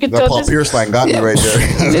 dog. You can tell Paul Pierce line got me right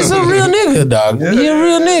there. This a real nigga, dog. He a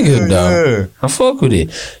real nigga, dog. Yeah. I fuck with it.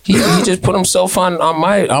 He just put himself on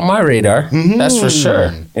my radar. Mm-hmm. That's for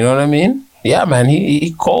sure. You know what I mean? Yeah, man,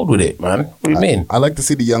 he cold with it, man. What do you mean? I like to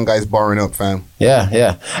see the young guys barring up, fam.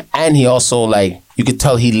 Yeah. And he also, like, you could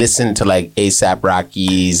tell he listened to, like, A$AP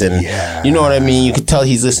Rockies and, you know what I mean? You could tell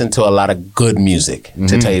he's listened to a lot of good music,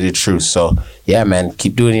 to tell you the truth. So, yeah, man,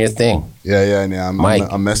 keep doing your thing. Yeah.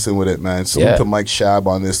 I'm messing with it, man. Salute to Mike Shab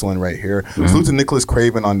on this one right here. Salute to Nicholas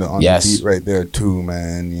Craven on the beat right there, too,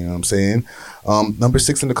 man. You know what I'm saying? Number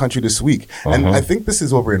 6 in the country this week. And I think this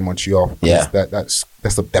is over in Montreal. Yeah. That's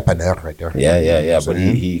the dépanneur right there. Yeah. But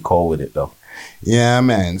he cold with it, though. Yeah,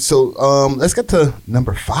 man. So let's get to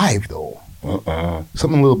number 5, though.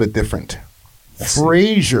 Something a little bit different.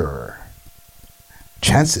 Frasier.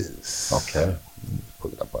 Chances. Okay.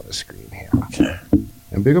 Put it up on the screen here. Okay.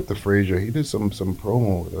 And big up to Frasier. He did some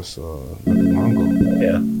promo with us, Mongo.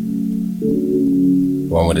 Yeah.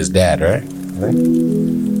 One with his dad, right?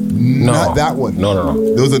 No. Not that one. No.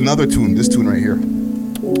 There was another tune. This tune right here.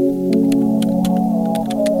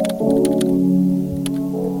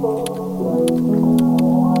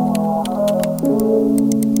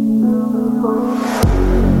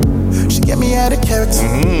 Out of character.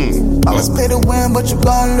 Always play to win, but you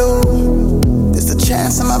gon' lose. There's a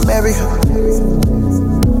chance I might marry her.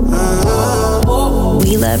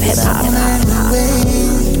 We love hip hop.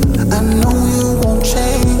 I know you won't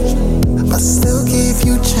change. I still give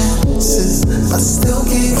you chances. Who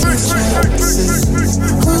do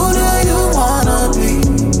you wanna be?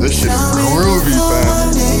 This shit is groovy,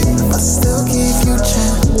 fam. I still give you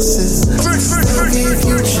chances.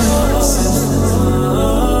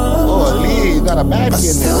 You got a bad in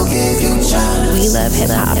there.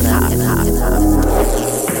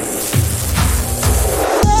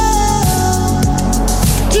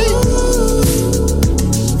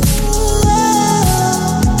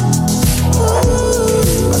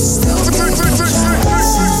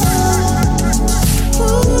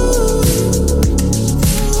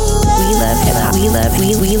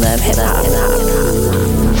 We love hip hop.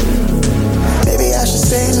 Maybe I should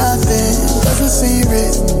say nothing. Doesn't seem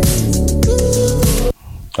it.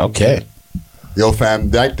 Okay. Yo, fam,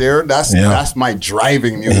 right there, that's my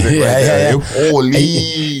driving music right there.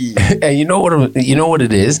 Holy. And you know what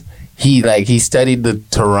it is? He studied the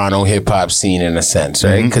Toronto hip hop scene in a sense,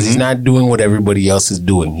 right? Because he's not doing what everybody else is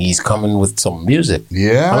doing. He's coming with some music,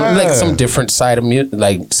 like some different side of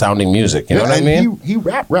like sounding music. You know what I mean? He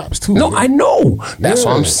raps too. No, I know. That's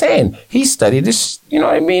what I'm saying. He studied this. You know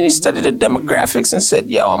what I mean? He studied the demographics and said,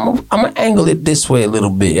 "Yo, I'm gonna angle it this way a little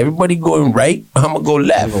bit. Everybody going right, I'm gonna go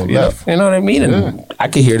left. You know what I mean?" And I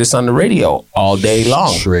could hear this on the radio all day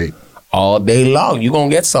long. Straight. All day long. You gonna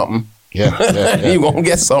get something. Yeah. You gonna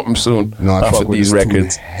get something soon. No, I off fuck of with these this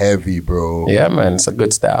records. Heavy, bro. Yeah, man, it's a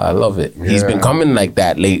good style. I love it. Yeah. He's been coming like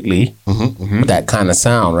that lately. That kind of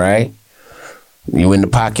sound, right? You in the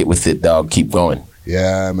pocket with it, dog. Keep going.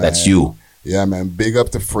 Yeah, man. That's you. Yeah, man. Big up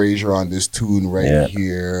to Frazier on this tune right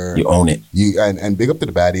here. You own it. And big up to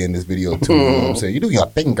the baddie in this video too. You know what I'm saying? You do your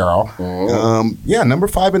thing, girl. Yeah, number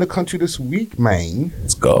 5 in the country this week, man.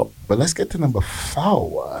 Let's go. But let's get to number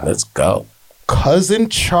 4. Let's go. Cousin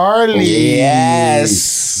Charlie.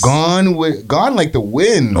 Yes. Gone like the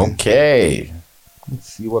wind. Okay.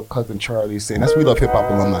 Let's see what Cousin Charlie's saying. That's We Love Hip Hop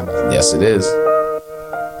alumni, man. Yes, it is.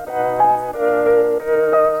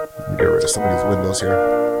 Let me get rid of some of these windows here.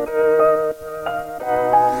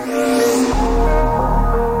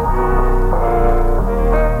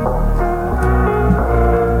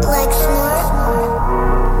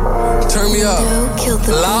 Turn me up.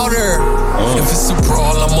 Louder. If it's a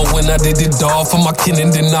brawl, I'ma win. I did it all for my kin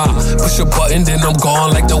and then I push a button, then I'm gone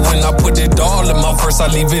like the wind. I put it all in my verse, I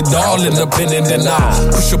leave it all in the pen and then I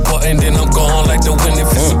push a button, then I'm gone like the wind. If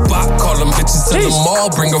it's a bop, call them bitches to the mall,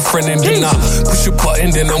 bring a friend and then I push a button,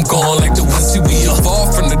 then I'm gone like the wind. See, we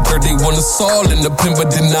evolved from the dirt, they want us all in the pen, but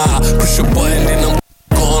then I push a button, then I'm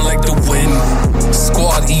gone like the wind.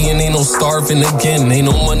 Squad E and ain't no starving again, ain't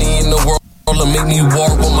no money in the world to make me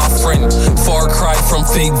war with my friend. Far cry from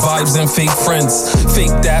fake vibes and fake friends.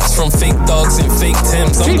 Fake daps from fake thugs and fake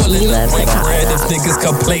Tims. I'm willing to break bread if niggas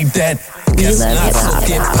can play dead. Guess not, so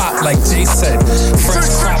get popped like Jay said. Fresh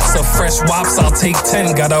crops of fresh wops, I'll take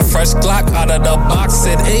 10. Got a fresh Glock out of the box,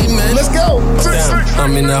 said amen. Let's go. Damn,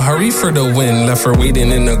 I'm in a hurry for the win. Left her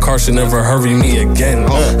waiting in the car, she'll never hurry me again.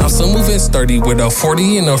 I'm still moving sturdy with a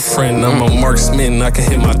 40 and a friend. I'm a marksman, I can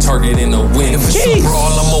hit my target in a win. If it's a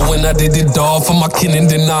brawl, I'ma win. I did it all for my kin and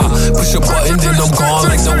then I push a button, then I'm gone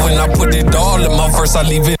like the wind. I put it all in my verse, I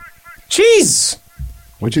leave it. Jeez.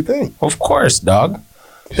 What you think? Of course, dog.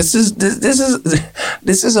 This is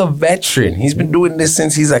a veteran. He's been doing this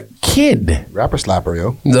since he's a kid. Rapper slapper,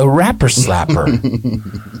 yo. The rapper slapper.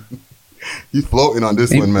 He's floating on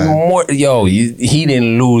this one, man. He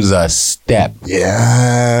didn't lose a step.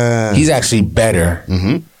 Yeah. He's actually better.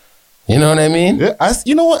 You know what I mean? Yeah.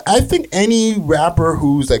 You know what? I think any rapper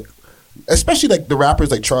who's like, especially like the rappers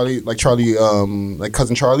like Charlie, like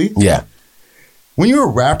Cousin Charlie. Yeah. When you're a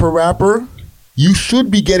rapper, you should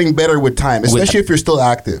be getting better with time, especially if you're still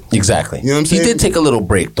active. Exactly. You know what I'm saying? He did take a little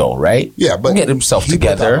break though, right? Yeah, but get himself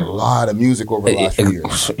together. He put out a lot of music over the last few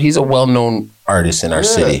years. He's a well-known artist in our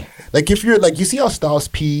city. Like if you're like, you see how Styles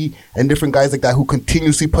P and different guys like that who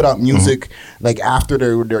continuously put out music like after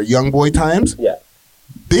their young boy times. Yeah.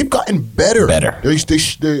 They've gotten better.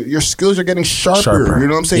 Your skills are getting sharper. You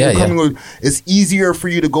know what I'm saying? It's easier for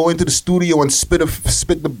you to go into the studio and spit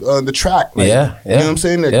the track. Like, you know what I'm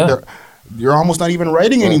saying? Like, you're almost not even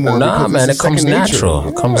writing anymore. Nah, man, it comes natural.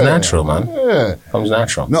 It comes natural, man. Yeah. It comes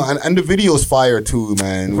natural. No, and the video's fire too,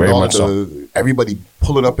 man. Very much so. Everybody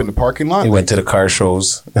pulling up in the parking lot. He went to the car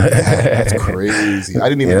shows. That's crazy. I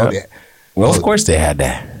didn't even know that. Well, of course they had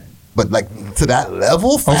that. But like to that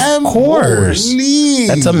level, fam? Of course. Holy.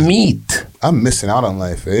 That's a meat. I'm missing out on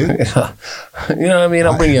life, eh? You know what I mean?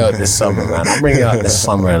 I'll bring you out this summer, man. I'll bring you out this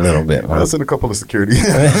summer a little bit, man. I'll send a couple of security.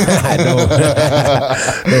 I know.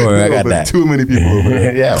 Don't worry, I got that. Too many people over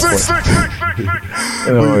there. Yeah, of course.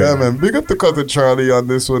 Yeah, man. Big up to Cousin Charlie on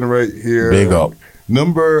this one right here. Big up.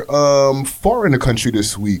 Number 4 in the country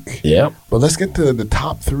this week. Yeah. But let's get to the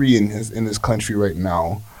top 3 in this country right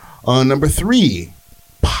now. Number 3,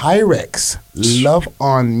 Pyrex, Love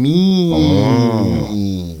on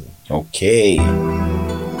Me. Okay.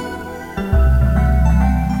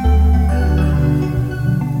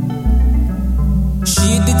 She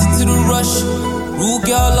addicted to the rush. Rude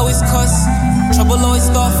girl always cuss. Trouble always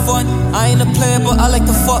start fun. I ain't a player, but I like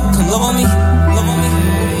to fuck. Love on me, love on me,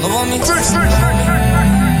 love on me, love on me.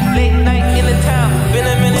 Late night in the town. Been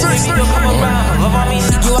a minute, baby, don't come around. Love on me.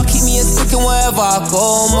 Yo, I keep me a second wherever I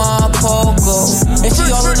go, my pogo. And she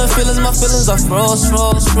all in the my feelings are froze.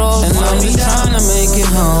 And I'm just trying to make it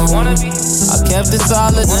home. I kept it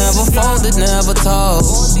solid, never folded, never told.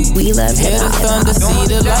 We love Hear the thunder, see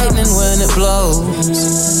the lightning when it blows.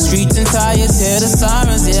 Streets and tires, hear the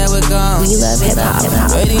sirens, yeah, we're gone. We love hip hop.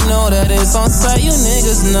 Already know that it's on sight, you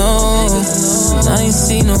niggas know. I ain't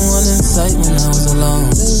see no one in sight when I was alone.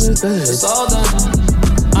 It's all done.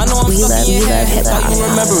 I know I'm stuck in your head. How you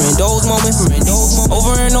remembering those moments?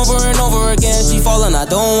 Over and over and over again. She falling, I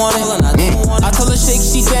don't want it. I tell her shake,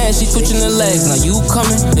 she dance, she twitching her legs. Now you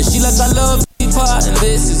coming, and she like I love you pot, and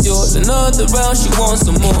this is yours. Another round, she wants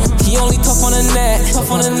some more. He only tough on the net.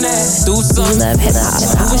 Do something.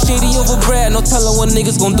 Moving shady over bread. No telling what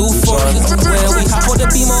niggas gon' do for us. When we hop on the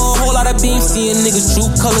beam, a whole lot of beams, seeing niggas true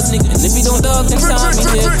colors, nigga. And if he don't duck, then time we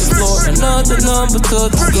hit the floor. Another number to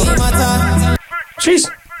the game. My time. Jeez.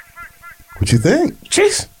 What you think?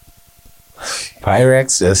 Jeez.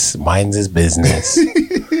 Pyrex just minds his business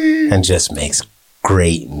and just makes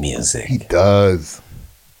great music. He does.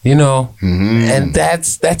 You know? Mm-hmm. And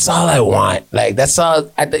that's all I want. Like, that's all,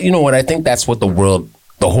 you know what? I think that's what the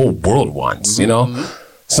whole world wants, you know?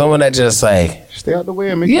 Someone that just like... Stay out the way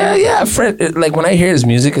and make like, when I hear his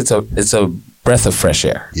music, it's a breath of fresh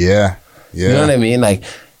air. Yeah. You know what I mean? Like,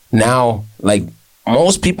 now, like,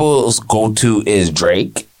 most people's go-to is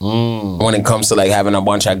Drake when it comes to like having a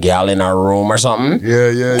bunch of gal in our room or something.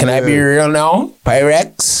 Yeah. Can I be real now?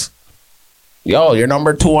 Pyrex? Yo, you're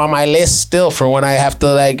number 2 on my list still for when I have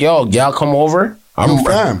to like, yo, gal come over.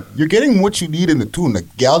 Fam, you're getting what you need in the tune.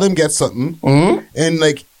 Like, gal them get something. And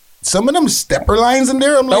like, some of them stepper lines in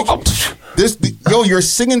there, I'm like, you're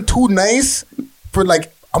singing too nice for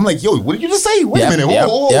like, I'm like, yo, what did you just say? Wait a minute.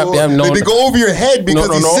 Like, they go over your head because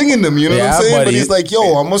he's singing them, you know what I'm saying? But he's like, yo,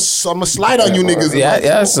 I'm gonna slide on you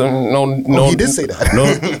niggas. So he did say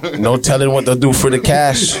that. No telling what they'll do for the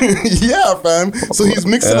cash. Yeah, fam. So he's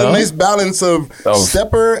mixing a nice balance of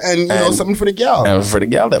stepper and, you know, something for the gal. And for the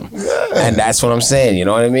gal them. Yeah. And that's what I'm saying, you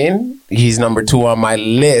know what I mean? He's number 2 on my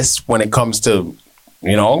list when it comes to,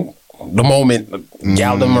 you know, the moment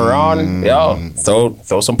gal them around. Yo,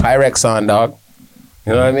 throw some Pyrex on, dog.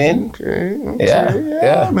 You know what I mean? Okay.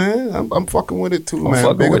 Yeah, man. I'm fucking with it too,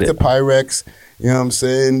 man. Big up to Pyrex. You know what I'm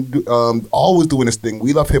saying? Always doing this thing.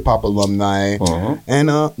 We Love Hip Hop alumni. And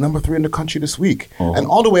number 3 in the country this week. And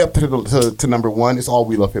all the way up to number 1, it's all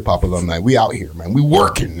We Love Hip Hop alumni. We out here, man. We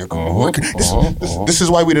working. Working. This is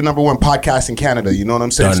why we the number 1 podcast in Canada. You know what I'm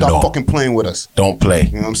saying? Stop fucking playing with us. Don't play.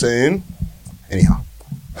 You know what I'm saying? Anyhow.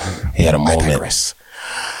 He had a moment.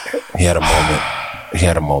 He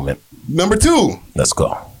had a moment. Number 2. Let's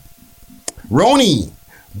go. Roni,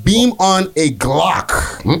 Beam on a Glock.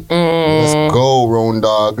 Let's go, Ron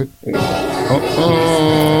Dog. Got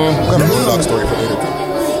a Ron Dog story for later.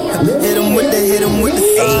 Hit him with the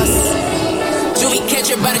sauce. Juvie catch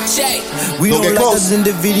her by the check. We don't get like us in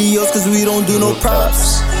the videos because we don't do no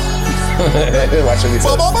props. Watch me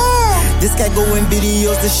talk. This guy go in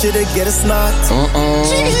videos, this shit'll get us knocked.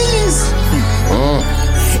 Jeez.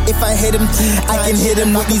 If I hit him, I can hit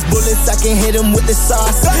him with these bullets, I can hit him with the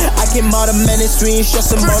sauce. I can model ministry and shut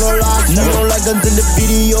some monologues. We don't like guns in the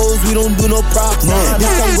videos, we don't do no props. This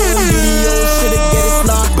guy go in videos, shit'll get us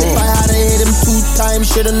knocked. If I had to hit him 2 times,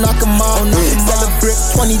 shit'll knock him out. Sell a brick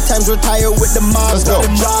 20 times, retire with the mob. Got a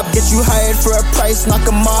job, get you hired for a price, knock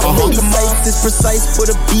him off. The sight is precise, put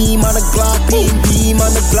a beam on a Glock. Beam on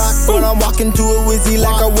the Glock, when I'm walking to a Wizzy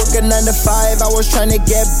like I work a 9 to 5. I was trying to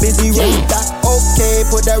get busy, right back. Okay,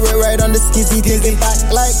 put that red right on the skizzy, thinking back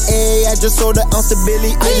like, hey, I just sold an ounce to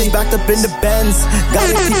Billy. I just backed up in the Benz,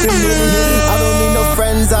 gotta keep it moving. I don't need no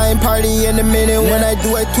friends, I ain't party in a minute. When I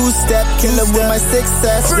do a 2-step, kill him with my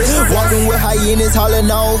success. Walking with hyenas, hollering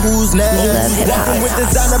out who's next. Walking with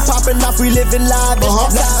designer, popping off, we living live.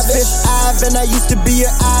 Fifth Ave, and I used to be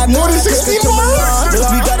an eye. More than 16 miles.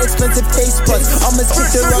 We got expensive taste buds. I'ma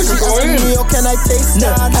kick the rush. Meal, can I taste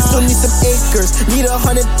that? I still need some acres, need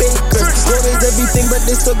 100 bakers. Gold everything, but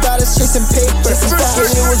they still got us chasing paper.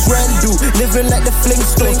 It was Randu, living like the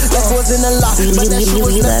Flintstones. Life wasn't a lot, but that shit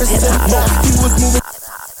was never simple. He was moving.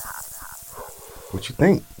 What you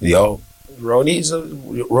think? Yo, Roni's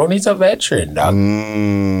a veteran, dog.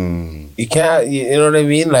 You can't, you know what I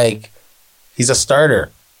mean? Like, he's a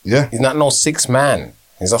starter. Yeah. He's not no 6 man.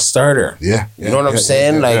 He's a starter. Yeah. You know what I'm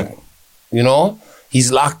saying? You know,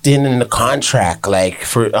 he's locked in the contract, like,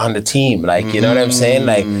 on the team. Like, you know what I'm saying?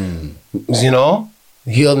 Like, you know,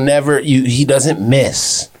 he doesn't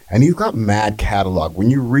miss. And he's got mad catalog. When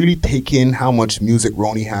you really take in how much music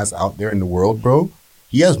Roni has out there in the world, bro,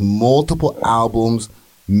 he has multiple albums,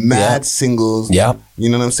 mad singles. Yep. You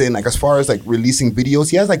know what I'm saying? Like as far as like releasing videos,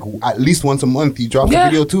 he has like at least once a month he drops a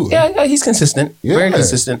video too. Yeah, he's consistent. Yeah. Very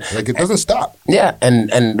consistent. Like it doesn't stop. Yeah,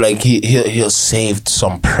 and like he'll save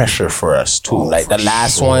some pressure for us too. Like the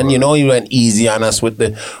last one, you know, he went easy on us with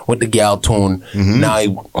the gal tune.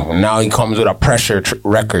 Now he comes with a pressure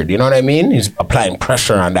record. You know what I mean? He's applying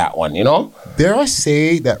pressure on that one. You know. Dare I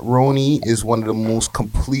say that Roni is one of the most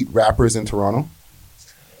complete rappers in Toronto?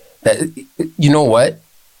 That, you know what?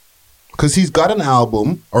 Because he's got an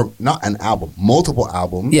album, or not an album, multiple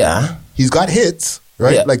albums. Yeah. He's got hits,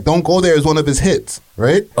 right? Yeah. Like Don't Go There is one of his hits,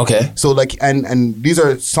 right? Okay. So like, and these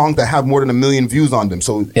are songs that have more than 1 million views on them.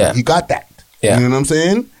 So he got that. Yeah. You know what I'm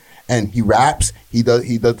saying? And he raps. He does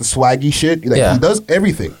the swaggy shit. Like he does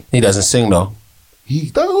everything. He doesn't sing though.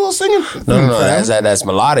 He does a little singing. No. That's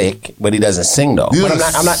melodic, but he doesn't sing though. But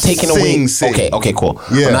I'm not taking away. Sing. Okay, cool.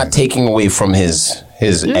 Yeah. I'm not taking away from his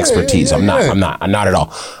expertise. I'm not at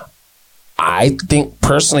all. I think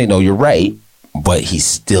personally though, you're right, but he's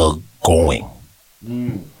still going.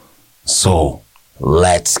 So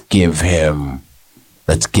let's give him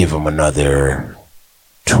another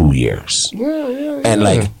 2 years. And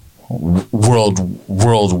like world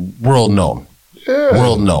known.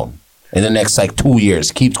 World known. In the next like 2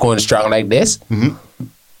 years, keeps going strong like this.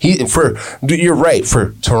 You're right,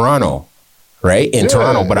 for Toronto, right? In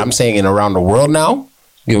Toronto, but I'm saying in around the world now,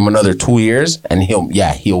 give him another 2 years and he'll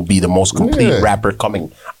be the most complete rapper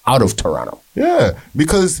coming out of Toronto. Yeah,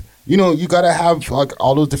 because you know, you gotta have like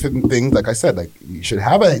all those different things. Like I said, like you should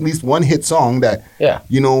have at least one hit song that,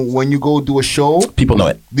 you know, when you go do a show, people know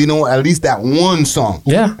it. You know, at least that one song.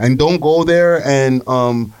 Yeah, and Don't Go There, and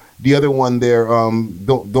the other one there,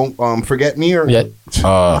 don't forget me, or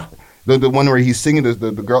the one where he's singing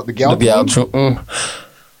the gal.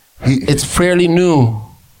 It's fairly new.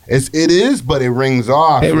 It is, but it rings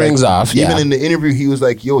off. It rings off. Even in the interview, he was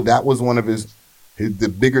like, "Yo, that was one of the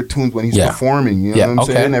bigger tunes when he's performing." You know what I'm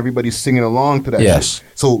saying? Everybody's singing along to that. Yes. Shit.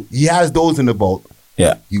 So he has those in the vault.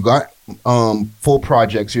 Yeah. You got full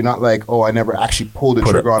projects. You're not like, "Oh, I never actually pulled the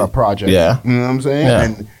trigger on a project." Yeah. You know what I'm saying? Yeah.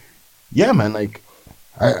 And yeah, man, like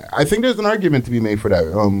I think there's an argument to be made for that.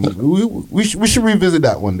 We should revisit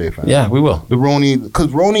that one day, fam. Yeah, we will. The Roni, because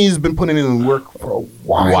Roni's been putting in work for a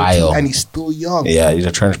while. And he's still young. Yeah, he's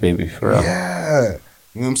a trench baby for real. Yeah.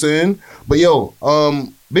 You know what I'm saying? But yo,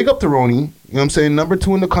 big up to Roni. You know what I'm saying? Number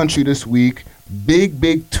 2 in the country this week.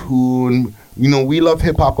 Big tune. You know, We Love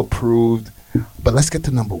Hip Hop approved. But let's get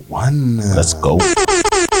to number 1. Let's go.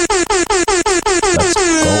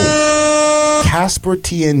 Casper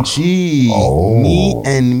TNG. Oh. Me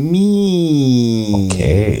and Me.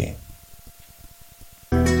 Okay.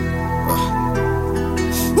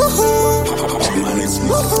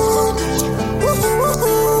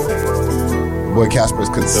 Boy, Casper's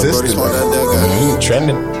consistent.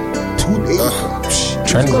 Trending. 2 days.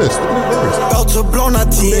 Trending. About to blow on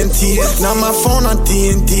TNT. Now my phone on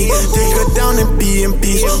D&D. Take her down in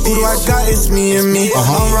B&B. Who do I got? It's me and me. I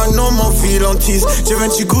don't run no more feet on tees.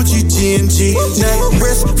 Givenchy, Gucci, G&G. Neck,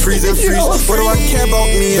 wrist, freeze and freeze. What do I care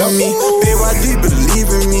about me and me? Babe, why do you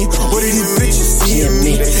believe in me? What do these bitches see in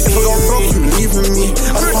me? If I go broke, you leaving me.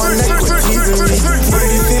 I spawn neck with teasing me. What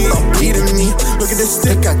do you think about beating me? Look at this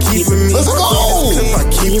stick I keep with me. Let's go!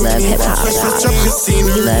 We love hip hop. We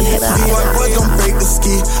love hip hop. Boy, don't break the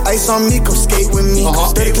ski. Ice on me, come skate with me.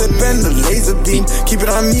 Steady clip and the laser beam. Keep it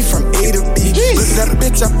on me from A to B. Look at that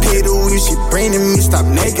bitch, I paid her weave. She braining me, stop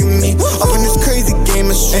nagging me. Up in this crazy game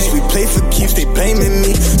of streets, we play for keeps, they blaming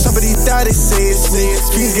me. Somebody died, they say it's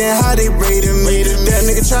Streets getting high, they rating me. That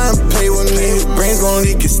nigga trying to play with me. His brains gon'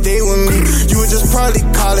 leak, can stay with me. You would just probably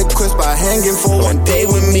call it quits by hanging for one day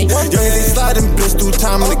with me. Young as they sliding bliss through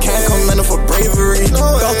time, and they can't commend for bravery.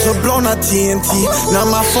 Belt to blow, not TNT. Now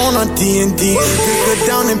my phone on D&D. Take her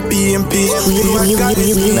down in B&B. We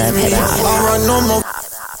love hip hop. I run no more.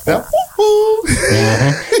 That's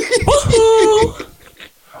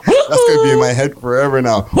gonna be in my head forever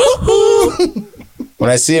now. When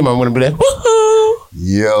I see him, I'm gonna be like, woohoo!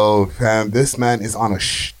 Yo, fam, this man is on a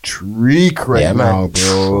streak right now,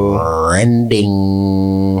 bro.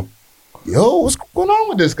 Trending. Yo, what's going on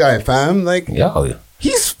with this guy, fam? Like, Yo,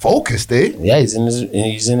 he's focused, eh? yeah, he's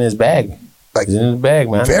in his bag. Like, He's in his bag,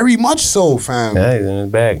 man. very much so, fam. Yeah, he's in his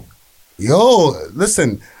bag. Yo,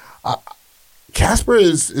 listen, Casper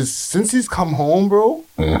is since he's come home, bro.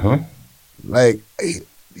 Like,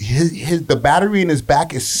 the battery in his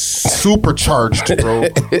back is supercharged, bro.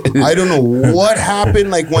 I don't know what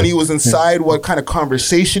happened. Like when he was inside, what kind of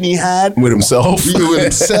conversation he had With himself.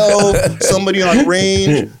 somebody on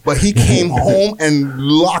range. But he came home and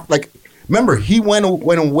locked. Like remember, he went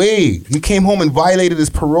away. He came home and violated his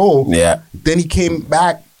parole. Yeah. Then he came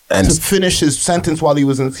back to finish his sentence while he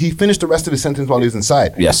was in. He finished the rest of his sentence while he was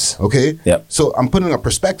inside. Yes. Okay. Yep. So I'm putting a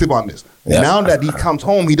perspective on this. Yep. Now that he comes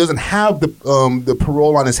home, he doesn't have the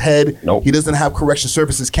parole on his head. Nope. He doesn't have Correction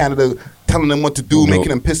Services Canada telling him what to do,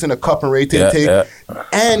 making him piss in a cup and ready to take. Yeah.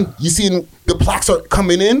 And you see the plaques are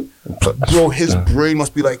coming in. Bro, his brain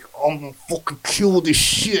must be like, I'm gonna fucking kill this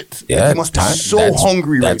shit. Yeah. He must be so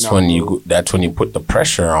hungry right now. That's when you put the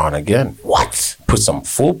pressure on again. What? Put some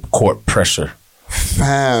full court pressure.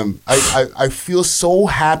 Fam, I feel so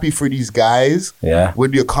happy for these guys. Yeah.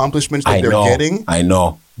 With the accomplishments that they're getting. I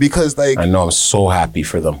know. Because I know, I'm so happy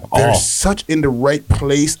for them. They're such in the right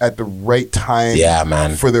place at the right time. Yeah,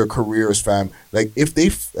 man. For their careers, fam. Like if they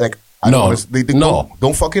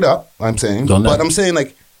don't fuck it up. I'm saying, I'm saying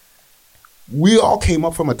like we all came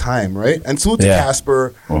up from a time, right? And salute to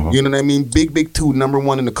Casper. You know what I mean? Big 2,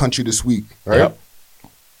 #1 in the country this week, right? Yep.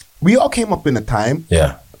 We all came up in a time.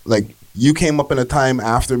 Yeah. Like you came up in a time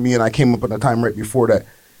after me, and I came up in a time right before that.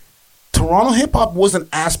 Toronto hip hop wasn't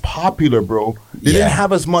as popular, bro. They didn't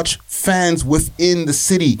have as much fans within the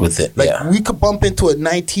city. We could bump into a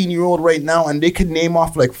 19-year-old right now, and they could name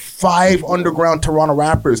off like 5 underground Toronto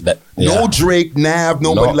rappers. No Drake, Nav,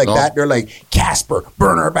 nobody that. They're like Casper,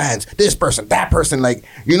 Burner Bands, this person, that person. Like,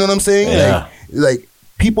 you know what I'm saying? Yeah. Like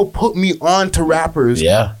people put me on to rappers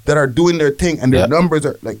that are doing their thing, and their numbers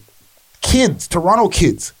are like kids, Toronto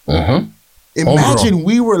kids. Imagine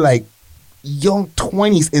we were like young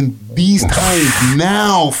 20s in these times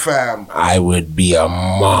now, fam. I would be a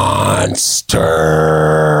monster.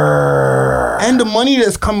 And the money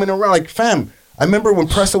that's coming around, like, fam, I remember when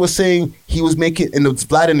Pressa was saying he was making, in the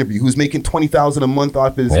Vlad interview, he was making $20,000 a month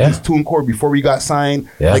off his TuneCore before he got signed.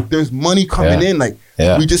 Like, there's money coming in. Like,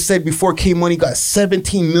 we just said before, K-Money got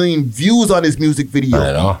 17 million views on his music video.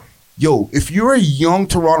 I know. Yo, if you're a young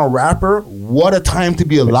Toronto rapper, what a time to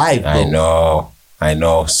be alive, bro. I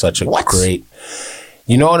know. Such a great...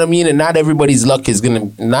 You know what I mean? And not everybody's luck is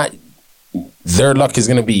going to... Their luck is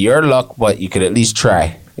going to be your luck, but you could at least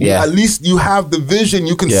try. Yeah. At least you have the vision.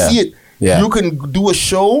 You can see it. Yeah. You can do a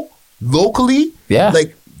show locally. Yeah.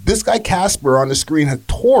 Like, this guy Casper on the screen has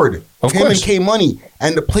toured. Of him course. and K-Money.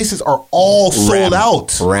 And the places are all sold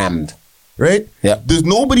out. Rammed. Right? Yeah. There's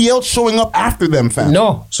nobody else showing up after them, fam.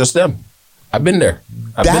 No, it's just them. I've been there.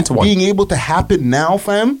 I've been to one. Being able to happen now,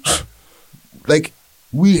 fam... Like,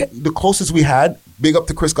 the closest we had, big up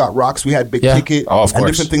to Chris Got Rocks, we had Big Ticket and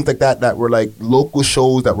different things like that were like local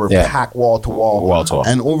shows that were packed wall to wall. Wall to wall.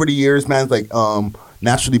 And over the years, man, like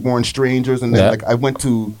Naturally Born Strangers, and then like I went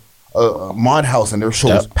to Mod House and their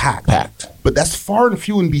shows packed. But that's far and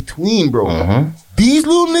few in between, bro. These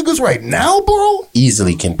little niggas right now, bro,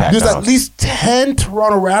 easily can pack. There's at least 10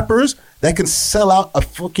 Toronto rappers that can sell out a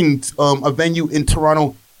fucking a venue in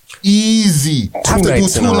Toronto. Easy. Have to do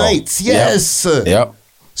 2 nights. Yes. Yep.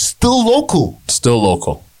 Still local.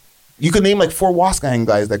 You could name like 4 Wasgang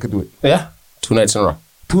guys that could do it. Yeah. 2 nights in a row.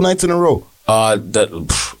 2 nights in a row.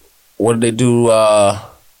 What did they do? That's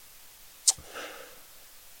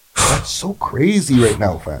so crazy right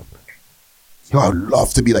now, fam. Yo, I'd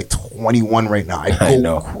love to be like 21 right now. I'd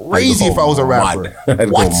go crazy if I was a rapper. I'd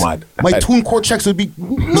go mad. My TuneCore checks would be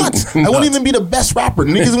nuts. I wouldn't even be the best rapper.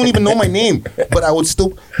 Niggas wouldn't even know my name. But I would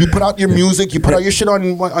still, you put out your music, you put out your shit on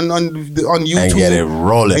YouTube. And get it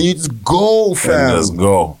rolling. And you just go, fam. And just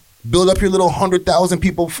go. Build up your little 100,000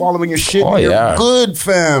 people following your shit. Oh, You're good,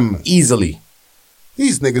 fam. Easily.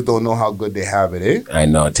 These niggas don't know how good they have it, eh? I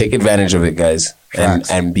know. Take advantage of it, guys.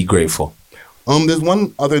 And be grateful. There's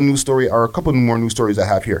one other news story, or a couple more news stories I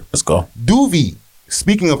have here. Let's go. Doovie,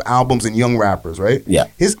 speaking of albums and young rappers, right? Yeah.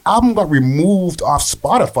 His album got removed off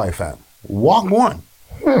Spotify, fam. Walk on.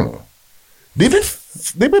 They've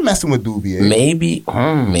been messing with Doovie, eh? Maybe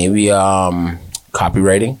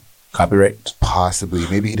copyright. Possibly.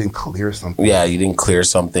 Maybe he didn't clear something. Yeah, he didn't clear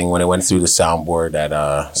something when it went through the soundboard at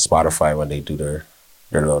Spotify when they do their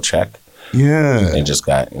little check. Yeah. They just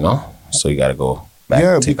got, so you got to go back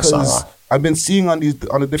and take a song off. I've been seeing on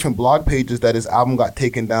the different blog pages that his album got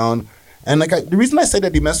taken down, and the reason I say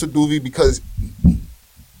that he messed with Doovie because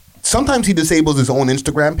sometimes he disables his own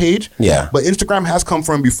Instagram page. Yeah, but Instagram has come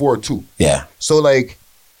from before too. Yeah, so like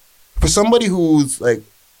for somebody who's like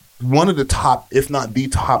one of the top, if not the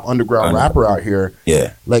top underground rapper out here.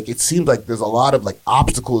 Yeah, like it seems like there's a lot of like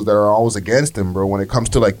obstacles that are always against him, bro. When it comes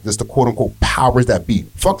to like just the quote unquote powers that be.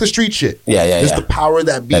 Fuck the street shit. Yeah. Just the power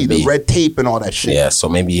that be, the red tape and all that shit. Yeah, so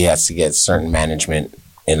maybe he has to get certain management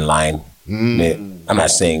in line. I'm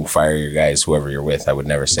not saying fire your guys, whoever you're with. I would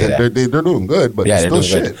never say that. They're doing good, but yeah, there's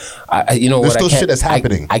still shit. There's still shit that's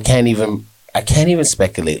happening. I can't even I can't even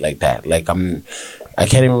speculate like that. Like I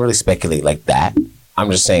can't even really speculate like that. I'm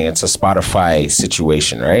just saying it's a Spotify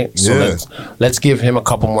situation, right? So let's give him a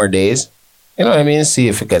couple more days. You know what I mean? See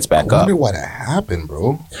if it gets back up. I wonder why that happened,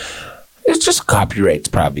 bro. It's just copyrights,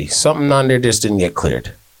 probably. Something on there just didn't get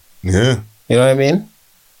cleared. Yeah. You know what I mean?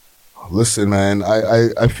 Listen, man,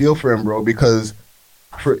 I feel for him, bro, because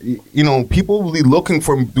people will be looking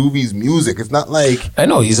for Doobie's music. It's not like I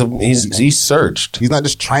know he's searched. He's not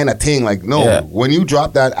just trying a thing. Like when you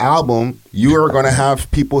drop that album, you are gonna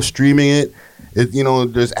have people streaming it.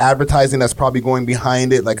 There's advertising that's probably going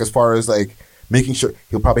behind it. Like as far as like making sure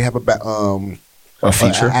he'll probably have a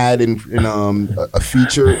feature ad in a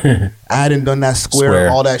feature ad and done that square,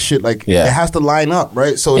 all that shit. Like it has to line up,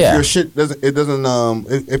 right? So if your shit doesn't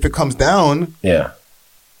if it comes down,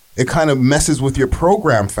 it kind of messes with your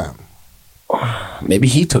program, fam. Maybe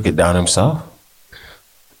he took it down himself.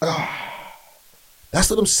 That's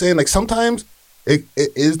what I'm saying. Like sometimes it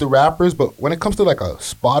is the rappers, but when it comes to like a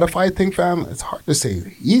Spotify thing, fam, it's hard to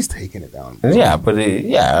say he's taking it down. Bro. Yeah, but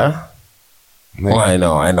well, I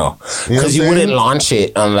know. Because you wouldn't launch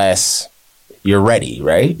it unless you're ready,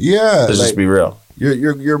 right? Yeah. Let's just be real.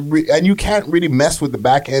 And you can't really mess with the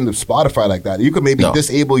back end of Spotify like that. You could maybe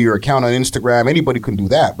disable your account on Instagram. Anybody can do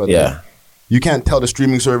that, but you can't tell the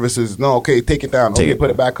streaming services, no, okay, take it down. Put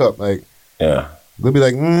it back up. Like, they'll be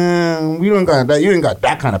like, we don't got that. You ain't got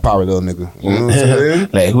that kind of power, though, nigga. You know what I'm saying?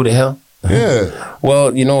 Like, who the hell? Yeah.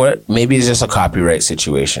 Well, you know what? Maybe it's just a copyright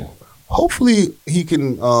situation. Hopefully he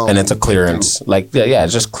can. And it's a clearance. Like,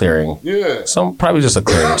 it's just clearing. Yeah. Probably just a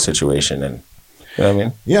clearing situation. And you know what I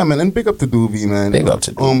mean? Yeah, man. And big up to Doobie, man. Big up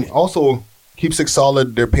to Doobie. Also, Keep Six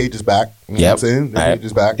Solid, their page is back. You know what I'm saying? Their page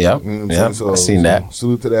is back. Yep. You know I've seen that.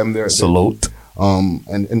 Salute to them. Salute.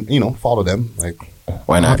 And follow them. Like,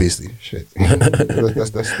 why not? Obviously. Shit.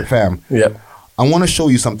 That's the fam. Yep. I want to show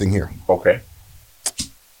you something here. Okay.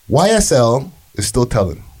 YSL is still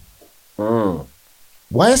telling.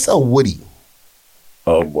 YSL Woody.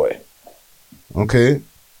 Oh, boy. Okay.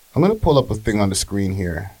 I'm going to pull up a thing on the screen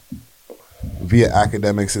here via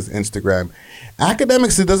Academics' Instagram.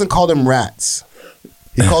 Academics doesn't call them rats.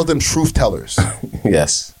 He calls them truth tellers.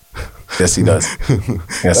 Yes. Yes, he does.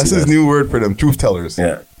 That's his new word for them, truth tellers.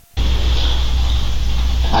 Yeah.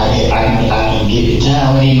 I can give you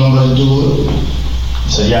time when you gonna go do it.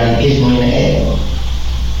 So y'all can kick me in the ass.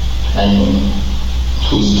 And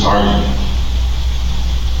who's the target?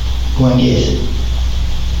 Go and guess it.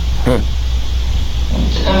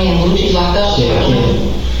 I mean, Lucci's locked up.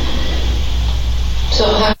 Yeah. So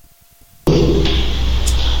how?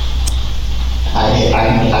 I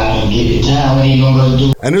can give you time when you gonna go do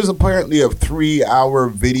it. And there's apparently a 3-hour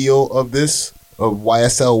video of this, of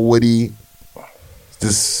YSL Woody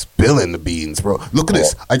just spilling the beans, bro. Look at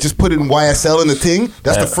this. I just put in YSL in the thing.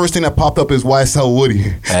 That's the first thing that popped up is YSL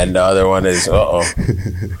Woody. And the other one is,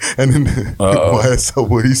 and then YSL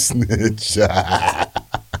Woody snitch.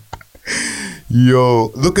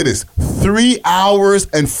 Yo, look at this. 3 hours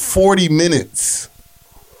and 40 minutes.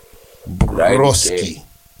 Broski.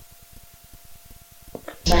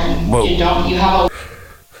 Well,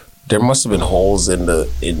 there must have been holes in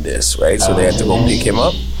this, right? So they had to go pick him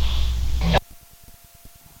up.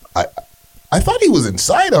 I thought he was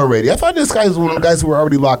inside already. I thought this guy was one of the guys who were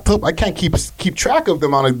already locked up. I can't keep track of the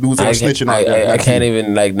amount of dudes that are snitching out there. I can't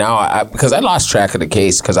even, like, now, because I lost track of the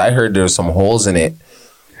case because I heard there was some holes in it.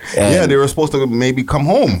 Yeah, they were supposed to maybe come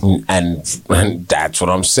home. And that's what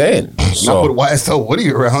I'm saying. So, not with YSL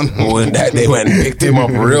Woody around. They went and picked him up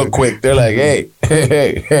real quick. They're like, hey.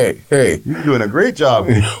 You're doing a great job.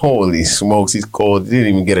 Holy smokes, he's cold. He didn't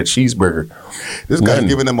even get a cheeseburger. This guy's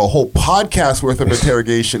giving them a whole podcast worth of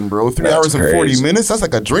interrogation, bro. 3 hours and 40 minutes? That's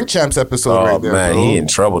like a Drink Champs episode right there, man, bro. He in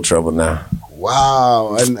trouble now.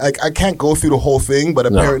 Wow. And I can't go through the whole thing, but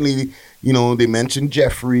apparently, they mentioned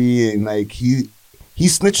Jeffrey and like he's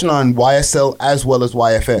snitching on YSL as well as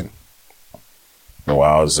YFN.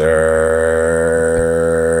 Wowzer.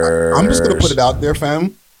 I'm just going to put it out there,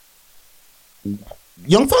 fam.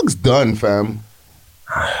 Young Thug's done, fam.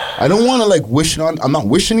 I don't want to like I'm not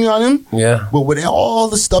wishing it on him. Yeah. But with all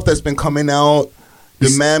the stuff that's been coming out, the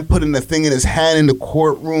man putting the thing in his hand in the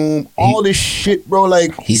courtroom, all this shit, bro,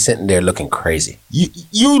 like. He's sitting there looking crazy.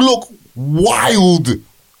 You look wild.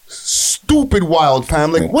 Stupid wild,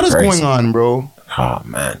 fam. Like, what is going on, bro? Oh,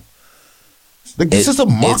 man. Like, this is a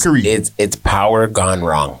mockery. It's power gone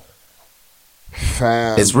wrong.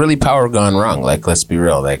 Fam. It's really power gone wrong. Like, let's be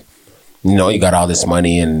real. Like, you got all this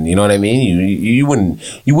money and you know what I mean? You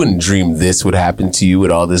wouldn't dream this would happen to you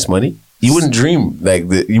with all this money. You wouldn't dream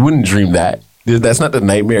you wouldn't dream that. Dude, that's not the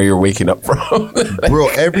nightmare you're waking up from. Bro,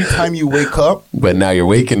 every time you wake up, but now you're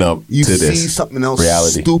waking up you to see this something else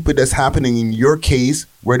reality. stupid that's happening in your case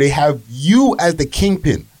where they have you as the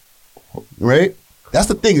kingpin, right? That's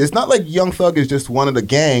the thing. It's not like Young Thug is just one of the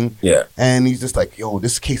gang. Yeah. And he's just like, yo,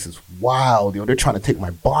 this case is wild. Yo, they're trying to take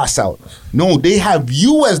my boss out. No, they have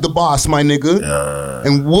you as the boss, my nigga.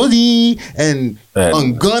 And Woody and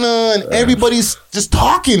Gunna and everybody's just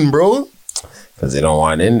talking, bro. Because they don't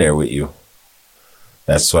want in there with you.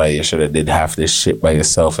 That's why you should have did half this shit by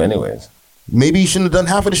yourself anyways. Maybe you shouldn't have done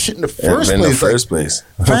half of the shit in the first place. In the first place.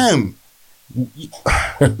 Fam,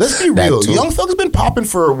 let's be real. Young Thug's been popping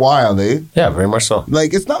for a while, eh? Yeah, very much so.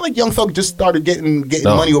 Like, it's not like Young Thug just started getting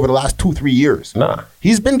money over the last 2-3 years. Nah.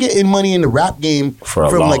 He's been getting money in the rap game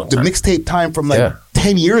from like the mixtape time from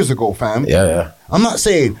 10 years ago, fam. Yeah. I'm not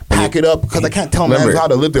saying pack it up because I can't tell men how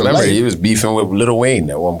to live their life. He was beefing with Lil Wayne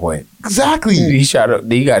at one point. Exactly. He shot up.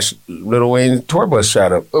 He got Lil Wayne's tour bus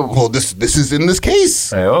shot up. Well, this is in this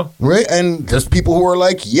case, right? And there's people who are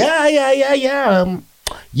like, yeah,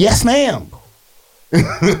 yes, ma'am.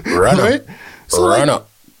 Right? So Run up.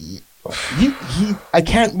 I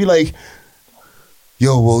can't be like,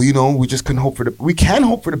 yo, well, you know, we just couldn't hope for we can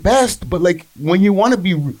hope for the best, but like when you want to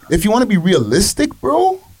be, if you want to be realistic,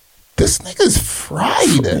 bro, this nigga's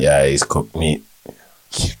fried. Yeah, he's cooked meat.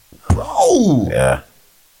 Bro.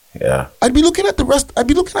 Yeah. I'd be looking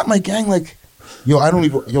at my gang like,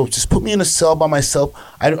 yo, just put me in a cell by myself.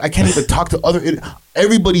 I can't even talk to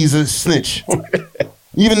everybody's a snitch.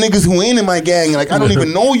 Even niggas who ain't in my gang, like I don't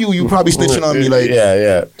even know you probably snitching on me, like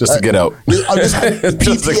just to get out. I just have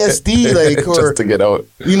PTSD, like, or just to get out.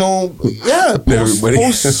 You know,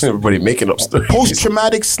 everybody making up stories.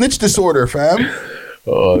 Post-traumatic snitch disorder, fam.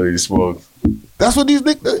 Oh, they smoke. That's what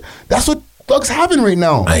that's what Thug's having right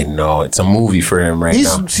now. I know, it's a movie for him now.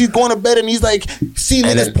 He's going to bed and he's like, see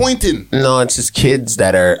niggas pointing. No, it's his kids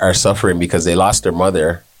that are suffering because they lost their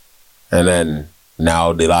mother, and then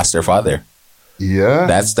now they lost their father. Yeah,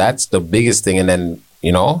 that's the biggest thing, and then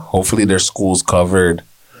hopefully their school's covered,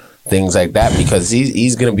 things like that, because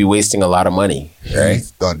he's gonna be wasting a lot of money. Right?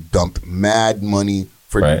 He's done dumped mad money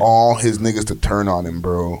for all his niggas to turn on him,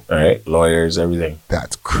 bro. Right, lawyers, everything.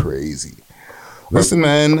 That's crazy. Listen,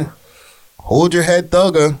 man, hold your head,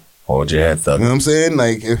 Thugger. Hold your head, Thugger. You know what I'm saying?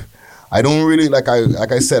 Like, if I don't really like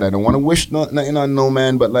I said, I don't want to wish nothing on no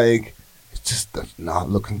man, but like, it's just not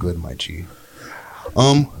looking good, my G.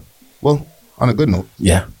 Well. On a good note,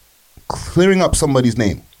 clearing up somebody's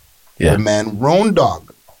name. The man Rone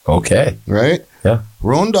Dogg. Okay. Right? Yeah.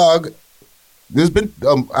 Rone Dogg, there's been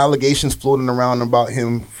allegations floating around about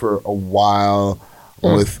him for a while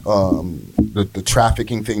with the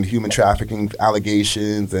trafficking thing, the human trafficking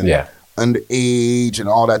allegations and underage and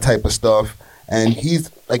all that type of stuff. And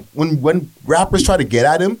he's like, when rappers try to get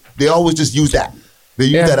at him, they always just use that. They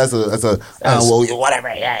use that as a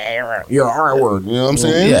whatever, you're our word. You know what I'm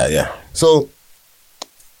saying? Yeah. So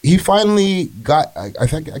he finally got. I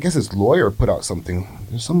guess his lawyer put out something.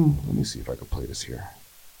 There's some. Let me see if I can play this here.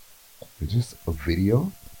 It's just a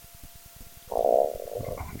video.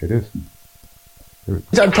 It is.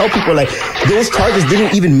 I tell people like those charges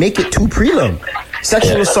didn't even make it to prelim.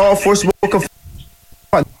 Sexual assault, forcible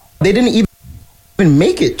confinement. They didn't even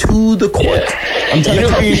make it to the court. I'm you know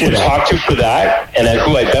who you should talk to for that, and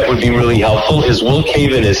who I bet would be really helpful is Will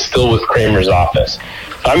Caven is still with Kramer's office.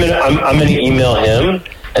 I'm gonna email him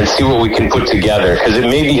and see what we can put together, because it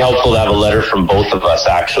may be helpful to have a letter from both of us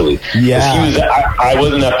actually. Yeah. I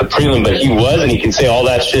wasn't at the prelim, but he was, and he can say all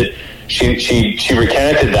that shit. She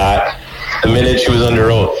recanted that the minute she was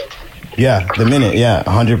under oath. Yeah, the minute. Yeah,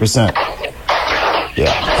 100%.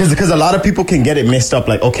 Yeah, because a lot of people can get it mixed up.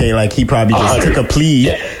 Like, okay, like he probably just took a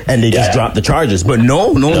plea and they just dropped the charges. But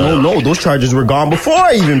no. Those charges were gone before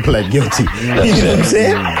I even pled guilty. You know what I'm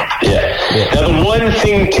saying? Yeah. Now, the one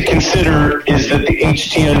thing to consider is that the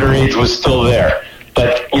HT underage was still there.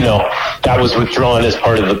 But, that was withdrawn as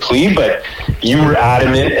part of the plea. But you were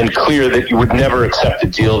adamant and clear that you would never accept a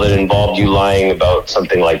deal that involved you lying about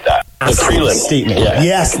something like that. The prelim statement. Yeah.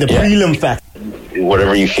 Yes, the prelim fact.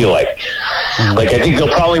 Whatever you feel like. Like, I think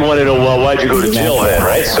they'll probably want to know, well, why'd you go to jail then,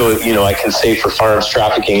 right? So, I can say for firearms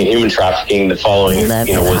trafficking and human trafficking, the following,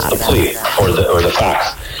 was the plea or the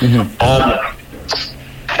facts.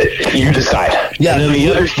 You decide. Yeah. And then the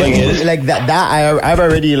other thing is, like that I've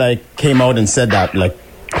already like came out and said that like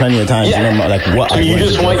plenty of times. Yeah. Like what? So you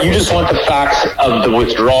just want the facts of the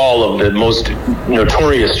withdrawal of the most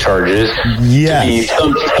notorious charges to be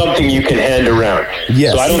something you can hand around.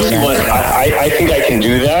 Yes. So I don't see what I think I can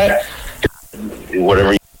do that.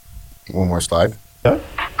 Whatever. One more slide. Yeah.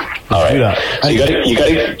 All right. So you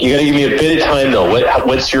gotta give me a bit of time though.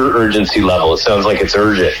 What's your urgency level? It sounds like it's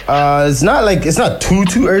urgent. It's not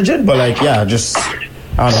too urgent, but like just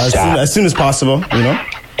I don't know, as soon as possible, you know.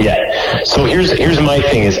 Yeah. So here's my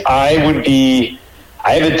thing is I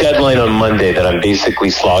have a deadline on Monday that I'm basically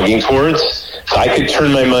slogging towards. So I could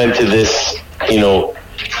turn my mind to this, in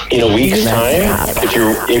a week's time, if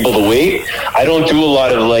you're able to wait. I don't do a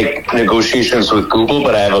lot of like negotiations with Google,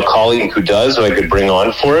 but I have a colleague who does, who I could bring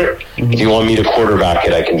on for it. Mm-hmm. If you want me to quarterback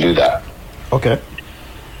it, I can do that. Okay.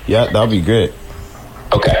 Yeah, that'll be great.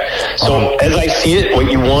 Okay. So as I see it,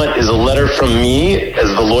 what you want is a letter from me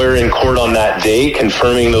as the lawyer in court on that day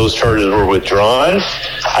confirming those charges were withdrawn.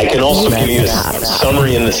 I can also give you a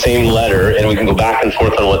summary in the same letter, and we can go back and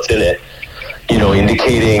forth on what's in it,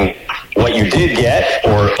 indicating what you did get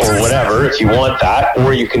or whatever, if you want that,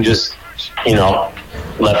 or you can just,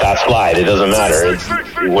 let that slide. It doesn't matter. It's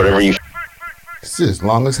whatever you... This is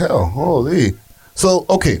long as hell. Holy. So,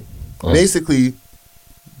 okay. Basically,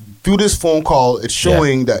 through this phone call, it's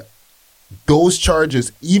showing that those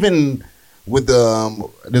charges, even with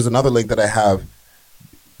there's another link that I have,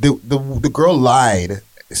 the girl lied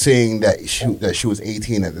saying that she was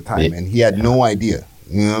 18 at the time, and he had no idea.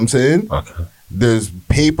 You know what I'm saying? Okay. There's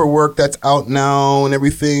paperwork that's out now and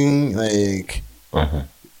everything,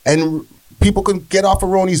 and people can get off of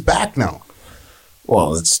Ronnie's back now.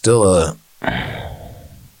 Well, it's still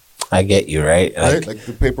I get you, right? Like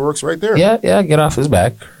the paperwork's right there. Yeah, get off his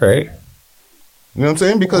back, right? You know what I'm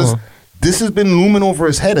saying? Because this has been looming over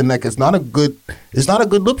his head, and like it's not a good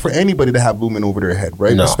look for anybody to have looming over their head,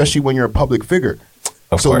 right? No. Especially when you're a public figure.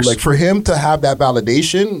 Of course. Like for him to have that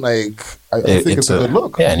validation, like I think it's a good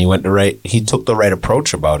look. Yeah, and he took the right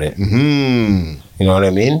approach about it. Mm-hmm. You know what I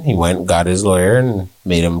mean? He went and got his lawyer and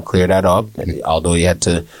made him clear that up. And although he had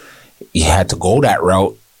to go that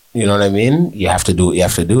route, you know what I mean? You have to do what you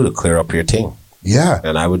have to do to clear up your thing. Yeah.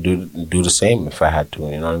 And I would do the same if I had to,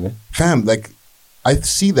 you know what I mean? Fam, like I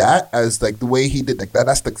see that as like the way he did like that.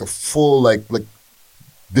 That's like the full like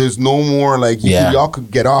there's no more like y'all could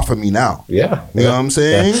get off of me now. Yeah. You know what I'm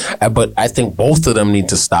saying? Yeah. But I think both of them need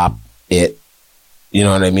to stop it. You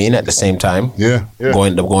know what I mean? At the same time. Yeah.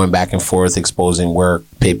 Going back and forth, exposing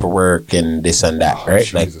paperwork and this and that, right?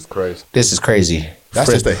 Jesus Christ. This is crazy. That's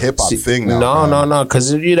just a hip hop thing now. No.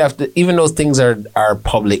 Because you'd have to, even though things are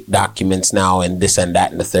public documents now and this and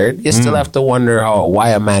that and the third, you still have to wonder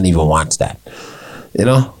why a man even wants that. You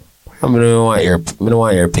know? I'm gonna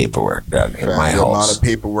want your paperwork, dog, in my house. The amount of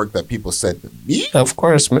paperwork that people sent to me. Of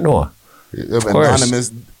course, of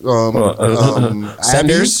anonymous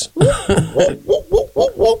senders.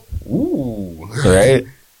 Ooh, right?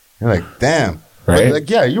 You're like, damn. Right? Like,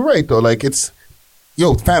 yeah, you're right though. Like it's,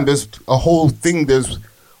 fam. There's a whole thing. There's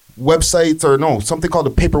websites or something called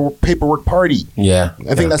the paperwork party. Yeah,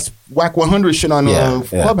 I think that's Whack 100 shit on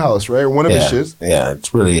Clubhouse, right? Or one of his shits. Yeah,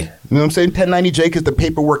 it's really. You know what I'm saying? 1090 Jake is the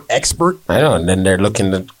paperwork expert. I know, and then they're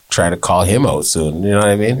looking to try to call him out soon. You know what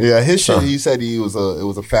I mean? Yeah, his shit. He said it was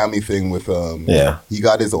a family thing with he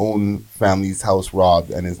got his own family's house robbed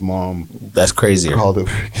and his mom. That's crazier. Called him.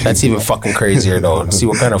 That's even fucking crazier though. See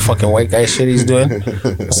what kind of fucking white guy shit he's doing?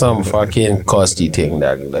 Some fucking costy thing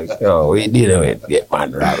that like, what you did with get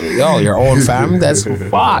man robbed? Your own fam? That's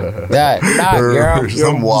fuck. You're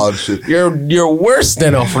some wild shit. You're worse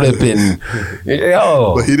than a flipping.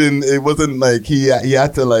 But he didn't. It wasn't like he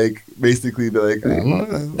had to like. Basically, they're like,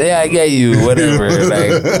 yeah, I get you, whatever.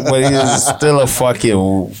 But he's still a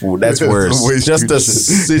fucking. That's worse. Just the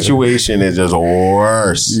situation is just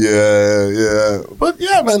worse. Yeah. But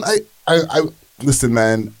yeah, man, I listen,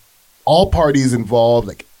 man. All parties involved,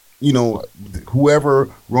 like whoever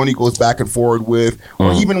Ronnie goes back and forward with,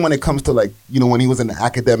 or even when it comes to like when he was in the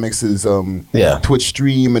academics, his Twitch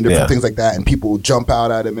stream and different things like that, and people would jump out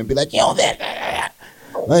at him and be like, that,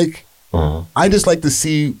 like. I just like to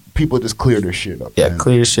see people just clear their shit up. Yeah, man.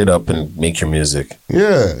 Clear your shit up and make your music.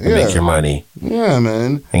 Yeah. Make your money. Yeah,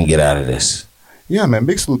 man. And get out of this. Yeah, man.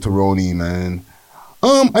 Big salute to Ronnie, man.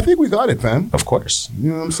 I think we got it, fam. Of course. You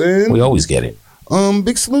know what I'm saying? We always get it.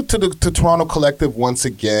 Big salute to Toronto Collective once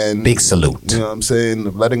again. Big salute. You know what I'm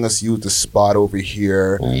saying? Letting us use the spot over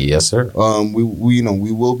here. Yes, sir. We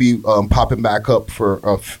will be popping back up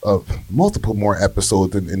for multiple more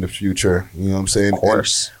episodes in the future. You know what I'm saying? Of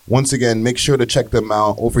course. And once again, make sure to check them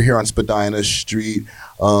out over here on Spadina Street.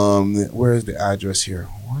 Where is the address here?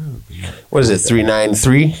 What is it?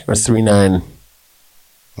 393 or 39?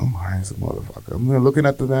 Oh my, it's a motherfucker. I'm looking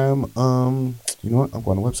at them. You know what? I'm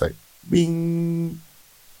going to the website. Bing.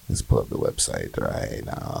 Let's pull up the website right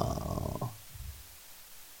now.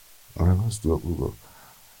 All right, let's do it. Google.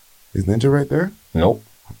 Is Ninja right there? Nope.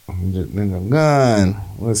 Gun.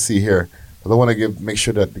 Let's see here. I want to make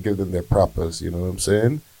sure that they give them their propers. You know what I'm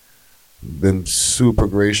saying? Them super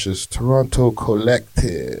gracious Toronto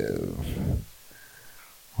Collective.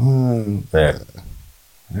 There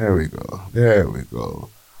we go.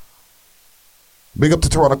 Big up to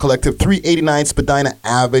Toronto Collective, 389 Spadina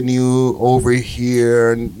Avenue over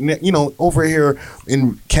here. You know, over here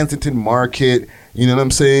in Kensington Market. You know what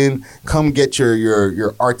I'm saying? Come get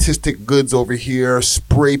your artistic goods over here,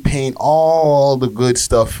 spray paint, all the good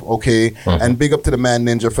stuff, okay? And big up to the man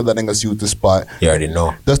Ninja for letting us use the spot. You already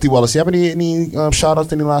know. Dusty Wallace, you have any shout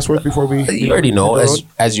outs, any last words before we... You already know.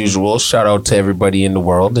 As usual, shout out to everybody in the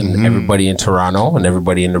world and everybody in Toronto and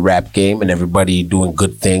everybody in the rap game and everybody doing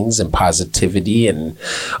good things and positivity and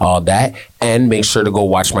all that. And make sure to go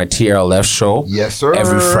watch my TRLF show. Yes, sir.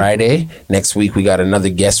 Every Friday. Next week, we got another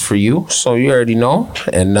guest for you. So you already know.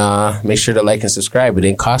 And make sure to like and subscribe. It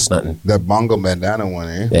ain't cost nothing. That bongo bandana one,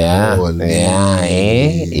 eh? Yeah.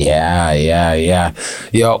 Yeah.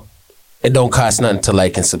 Yo, it don't cost nothing to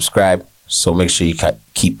like and subscribe. So make sure you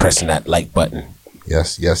keep pressing that like button.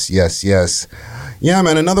 Yes. Yeah,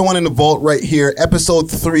 man. Another one in the vault right here. Episode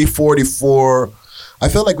 344. I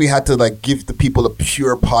felt like we had to give the people a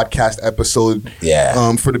pure podcast episode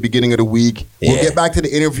for the beginning of the week. Yeah. We'll get back to the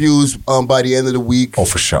interviews by the end of the week. Oh,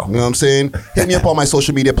 for sure. You know what I'm saying? Hit me up on my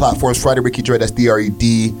social media platforms, Friday Ricky Dred, that's DRED.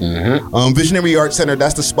 Visionary Art Center,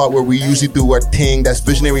 that's the spot where we usually do our thing. That's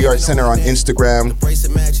Visionary Art Center on Instagram.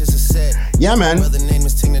 Yeah, man.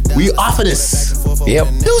 We off of this. Yep.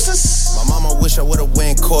 Deuces. My mama wish I would've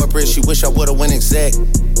went corporate. She wish I would've went exec.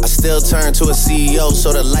 I still turn to a CEO,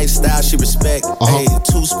 so the lifestyle she respect. Hey,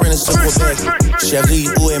 2 sprinters to Quebec. Cherie,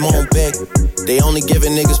 où est mon bec? They only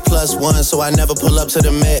giving niggas +1, so I never pull up to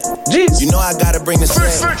the Met. You know I gotta bring the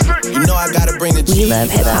set. You know I gotta bring the G. We love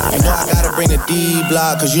hip hop. You know I gotta bring the D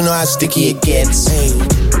block, cause you know how sticky it gets. Hey.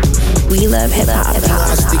 We love hip hop. You know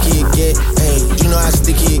how sticky it get. Hey. You know how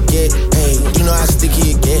sticky it get. Hey. You know how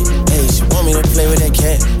sticky it get. Hey. She want me to play with that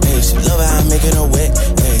cat. Hey. She love how I'm making her wet.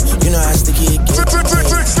 Hey. You know how sticky it get.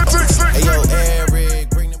 Hey yo, Eric,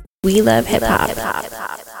 bring them. We love hip hop.